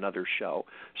autograph at another show,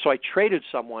 so I traded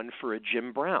someone for a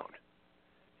Jim Brown.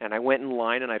 And I went in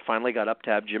line, and I finally got up to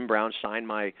have Jim Brown sign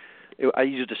I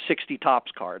used a 60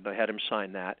 Topps card, and I had him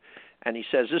sign that. And he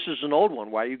says, "This is an old one.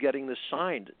 Why are you getting this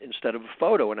signed instead of a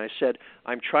photo?" And I said,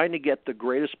 "I'm trying to get the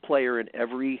greatest player in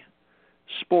every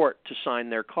sport to sign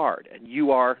their card, and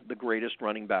you are the greatest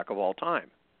running back of all time."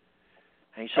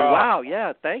 And he said, "Wow,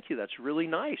 yeah, thank you. That's really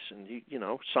nice." And he,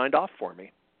 signed off for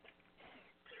me.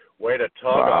 Way to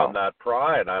tug on that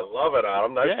pride. I love it,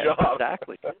 Adam. Nice job.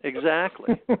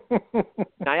 Exactly.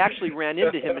 I actually ran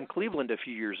into him in Cleveland a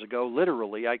few years ago.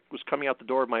 Literally, I was coming out the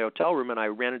door of my hotel room, and I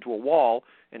ran into a wall,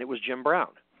 and it was Jim Brown.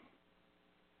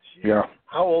 Yeah.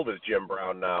 How old is Jim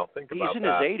Brown now? Think about that. He's in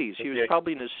his 80s. He was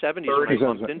probably in his 70s when I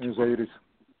bumped into him. He's in his 80s.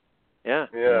 Yeah.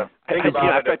 Yeah.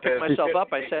 After I picked myself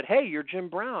up, I said, "Hey, you're Jim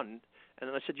Brown." And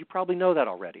then I said, "You probably know that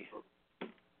already."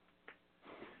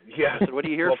 Yeah. I said, "What are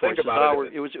you here for?" He said,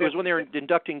 it was when they were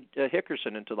inducting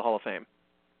Hickerson into the Hall of Fame.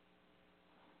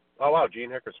 Oh, wow, Gene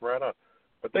Hickerson, right on.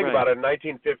 But think about it, in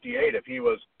 1958, if he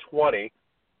was 20,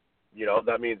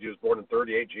 that means he was born in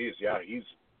 38. Geez, yeah, he's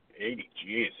 80.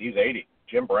 Geez, he's 80.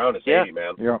 Jim Brown is 80,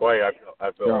 man. Yeah. Boy, I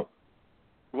feel... Yeah.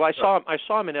 Well, I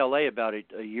saw him in L.A. about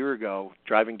a year ago,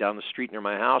 driving down the street near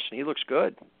my house, and he looks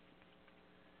good.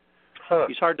 Huh.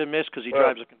 He's hard to miss because he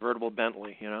drives a convertible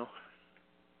Bentley, Well,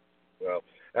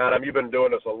 Adam, you've been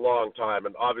doing this a long time,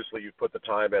 and obviously you've put the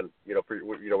time in,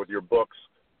 with your books.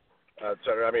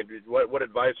 So, I mean, what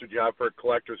advice would you have for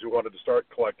collectors who wanted to start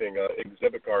collecting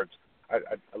exhibit cards? I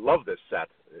love this set.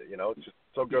 It's just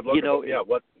so good looking.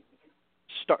 What?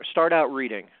 Start out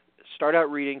reading.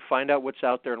 Find out what's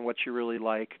out there and what you really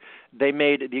like. The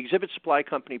Exhibit Supply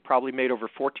Company probably made over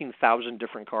 14,000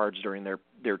 different cards during their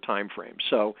time frame.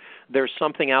 So there's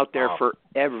something out there for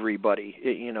everybody.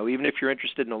 Even if you're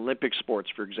interested in Olympic sports,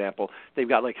 for example, they've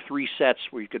got like 3 sets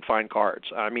where you could find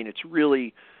cards. I mean, it's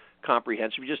really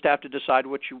comprehensive. You just have to decide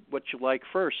what you like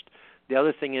first. The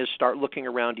other thing is start looking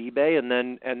around eBay, and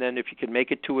then if you can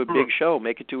make it to a big show,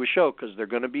 make it to a show because they're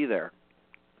going to be there,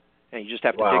 and you just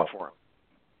have to dig for them.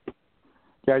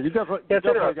 Yeah, you definitely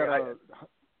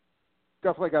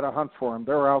got to hunt for them.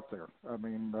 They're out there. I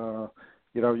mean,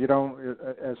 you don't,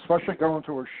 especially going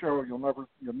to a show. You'll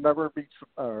never be.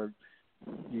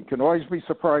 You can always be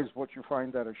surprised what you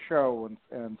find at a show,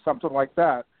 and something like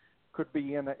that could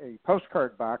be in a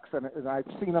postcard box. And I've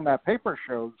seen them at paper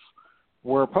shows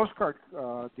where postcard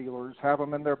dealers have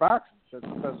them in their boxes just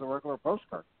as a regular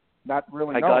postcard. Not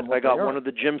really. I got one of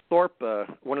the Jim Thorpe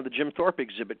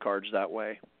exhibit cards that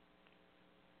way.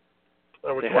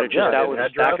 They had it just out with a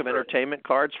stack of entertainment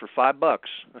cards for $5.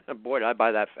 Boy, did I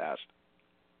buy that fast.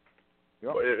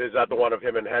 Yep. Is that the one of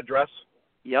him in headdress?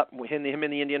 Yep, him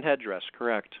in the Indian headdress,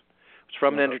 correct. It's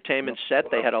from an entertainment set.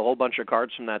 They had a whole bunch of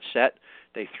cards from that set.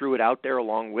 They threw it out there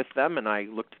along with them, and I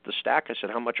looked at the stack. I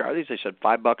said, "How much are these?" They said,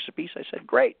 $5 a piece. I said,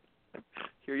 "Great.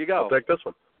 Here you go. I'll take this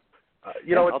one."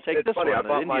 I'll take this funny. one,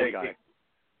 the Indian guy.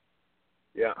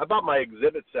 Yeah, I bought my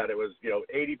exhibit set. It was,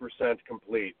 80%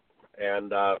 complete,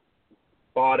 and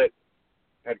bought it,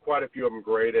 had quite a few of them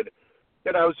graded,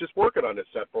 and I was just working on this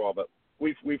set for a while. But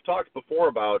we've talked before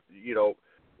about,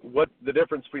 what the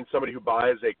difference between somebody who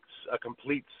buys a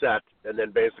complete set and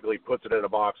then basically puts it in a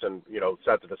box and,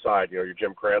 sets it aside, your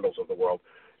Jim Crandalls of the world,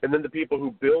 and then the people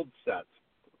who build sets,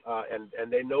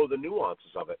 and they know the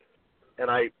nuances of it. And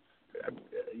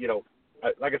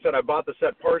like I said, I bought the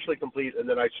set partially complete, and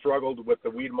then I struggled with the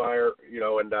Wiedemeyer,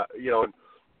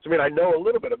 so, I know a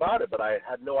little bit about it, but I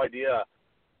had no idea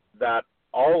that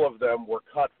all of them were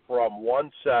cut from one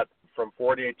set from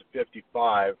 48 to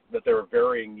 55, that there were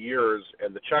varying years,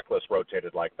 and the checklist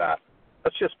rotated like that.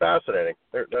 That's just fascinating.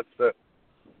 That's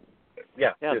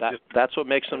what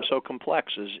makes them so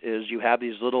complex is you have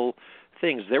these little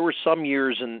things. There were some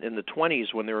years in the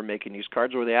 20s when they were making these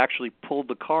cards where they actually pulled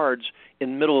the cards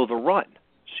in the middle of the run.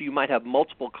 So you might have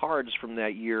multiple cards from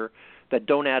that year that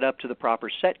don't add up to the proper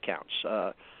set counts.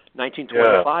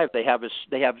 1925, they have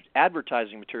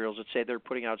advertising materials that say they're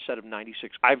putting out a set of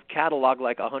 96. I've cataloged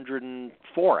like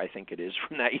 104, I think it is,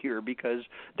 from that year because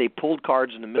they pulled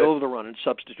cards in the middle of the run and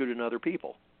substituted in other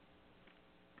people.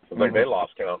 Like they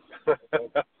lost count.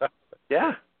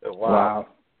 Yeah. Wow.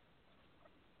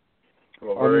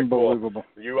 Well, very unbelievable.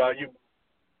 Cool.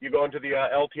 You going to the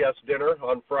LTS dinner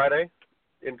on Friday?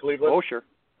 in Cleveland? Oh, sure.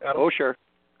 Adam? Oh, sure.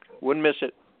 Wouldn't miss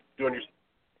it. Doing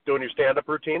your stand-up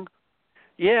routine?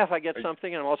 Yeah, if I get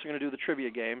something, and I'm also going to do the trivia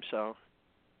game. So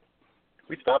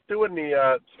We stopped doing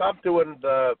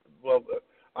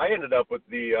I ended up with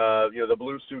the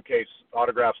blue suitcase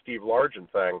autograph Steve Largent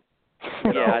thing.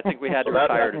 Yeah, I think we had to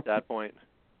retire it at that point.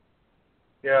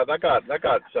 Yeah, that got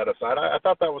set aside. I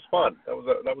thought that was fun. That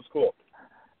was cool.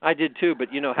 I did too, but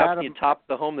how can you top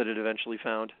the home that it eventually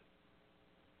found?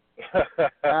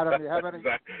 Adam, do you have any?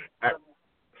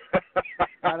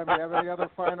 Adam, do you have any other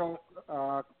final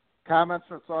comments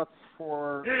or thoughts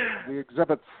for the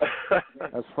exhibits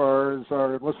as far as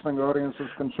our listening audience is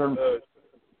concerned?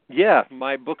 Yeah,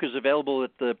 my book is available at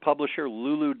the publisher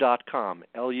lulu.com,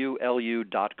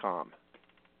 LULU.com.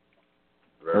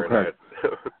 Very nice.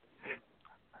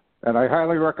 And I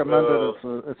highly recommend it.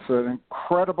 It's an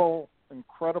incredible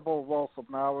wealth of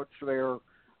knowledge there.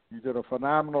 You did a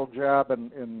phenomenal job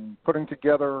in putting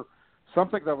together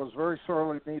something that was very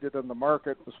sorely needed in the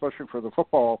market, especially for the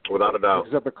football without a doubt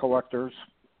exhibit collectors,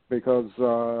 because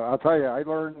I'll tell you, I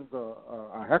learned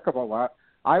a heck of a lot.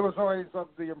 I was always of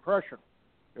the impression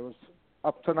it was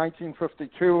up to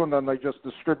 1952, and then they just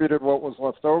distributed what was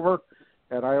left over,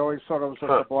 and I always thought it was just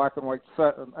a black and white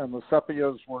set, and the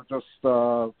sepias were just,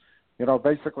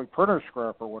 basically printer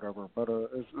scrap or whatever. But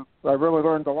I really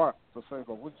learned a lot, to say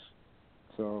the least.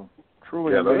 So,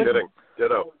 truly amazing. No kidding.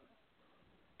 Ditto.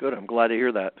 Good. I'm glad to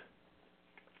hear that.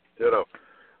 Ditto.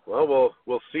 Well,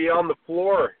 we'll see you on the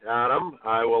floor, Adam.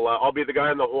 I'll be the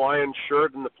guy in the Hawaiian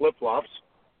shirt and the flip-flops.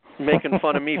 Making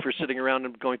fun of me for sitting around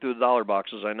and going through the dollar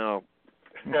boxes, I know.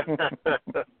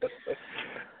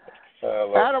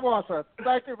 Adam Wassa,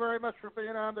 thank you very much for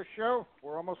being on the show.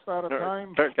 We're almost out of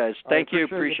time. All right, guys. Thank you.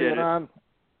 Appreciate it. On,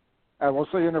 and we'll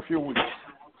see you in a few weeks.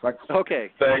 Thanks.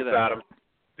 Okay. Thanks, Adam.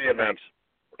 See you, man.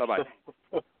 Bye-bye.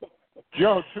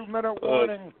 Joe, 2-minute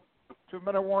warning.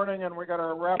 2-minute warning, and we got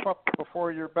to wrap up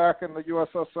before you're back in the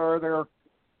USSR there.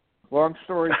 Long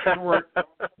story short,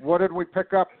 what did we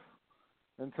pick up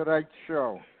in tonight's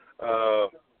show?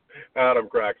 Adam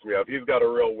cracks me up. He's got a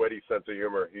real witty sense of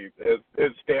humor.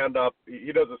 His stand-up,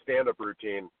 he does a stand-up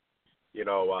routine, as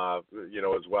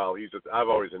well. I've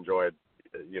always enjoyed,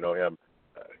 him.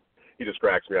 He just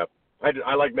cracks me up.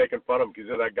 I like making fun of him because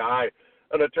he's that guy,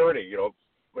 an attorney,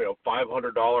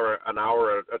 $500 an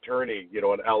hour attorney, in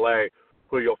L.A.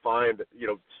 who you'll find,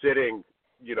 sitting,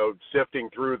 sifting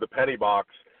through the penny box,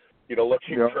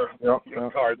 looking for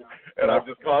cards, and I'm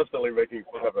just constantly making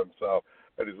fun of him. So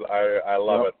I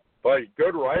love it. But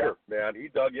good writer, man. He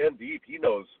dug in deep. He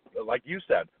knows, like you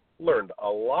said, learned a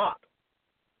lot.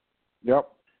 Yep.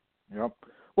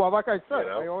 Well, like I said,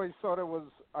 I always thought it was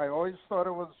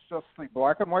just the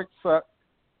black and white set.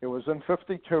 It was in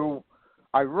 52.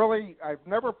 I've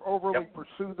never overly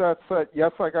pursued that set.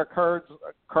 Yes, I got cards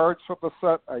for the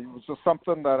set. It was just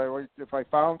something that if I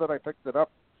found it, I picked it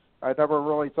up. I never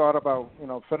really thought about,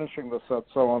 finishing the set,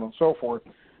 so on and so forth.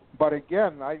 But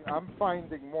again, I'm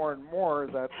finding more and more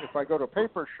that if I go to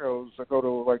paper shows, I go to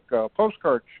like a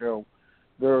postcard show,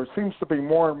 there seems to be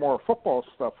more and more football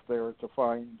stuff there to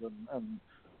find and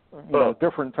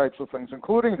different types of things,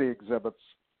 including the exhibits,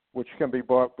 which can be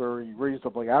bought very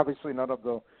reasonably. Obviously, none of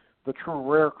the true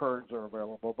rare cards are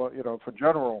available, but for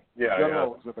general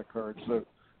exhibit cards,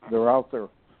 they're out there.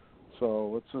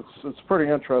 So it's pretty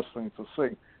interesting to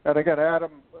see. And again,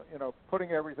 Adam,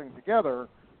 putting everything together,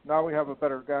 now we have a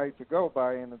better guide to go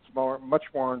by, and it's much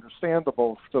more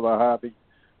understandable to the hobby,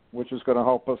 which is going to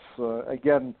help us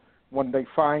again when they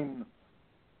find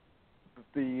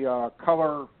the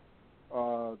color,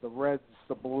 the reds,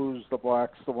 the blues, the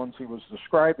blacks, the ones he was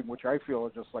describing, which I feel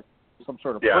are just like some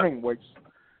sort of printing waste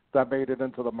that made it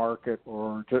into the market,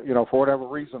 or for whatever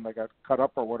reason they got cut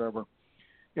up or whatever.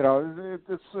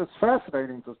 It's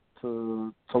fascinating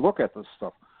to look at this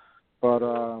stuff, but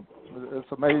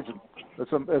it's amazing.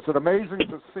 It's amazing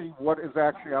to see what is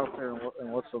actually out there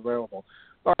and what's available.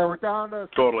 All right, we're down to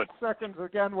 6 seconds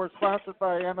again. We're sponsored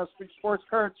by MSB Sports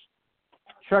Cards.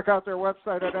 Check out their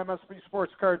website at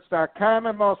msbsportscards.com,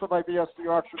 and also by BSD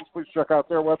Auctions. Please check out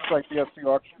their website,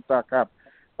 bsdauctions.com.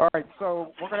 All right,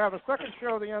 so we're going to have a second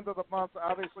show at the end of the month.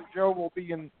 Obviously, Joe will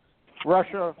be in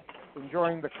Russia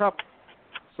enjoying the Cup,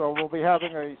 so we'll be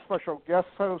having a special guest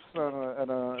host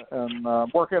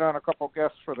and working on a couple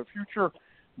guests for the future.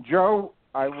 Joe,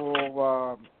 I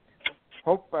will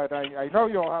hope that I know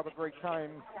you'll have a great time.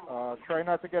 Try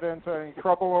not to get into any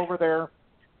trouble over there,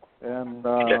 and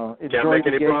enjoy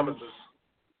the games.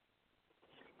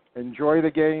 Enjoy the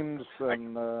games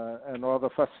and all the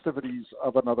festivities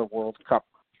of another World Cup.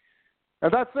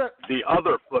 And that's it. The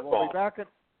other football.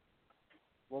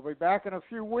 We'll be back in a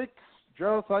few weeks.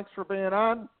 Joe, thanks for being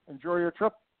on. Enjoy your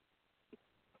trip.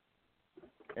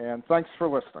 And thanks for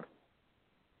listening.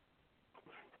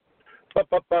 Ba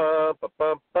ba ba ba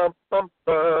ba ba ba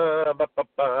ba ba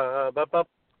ba ba ba.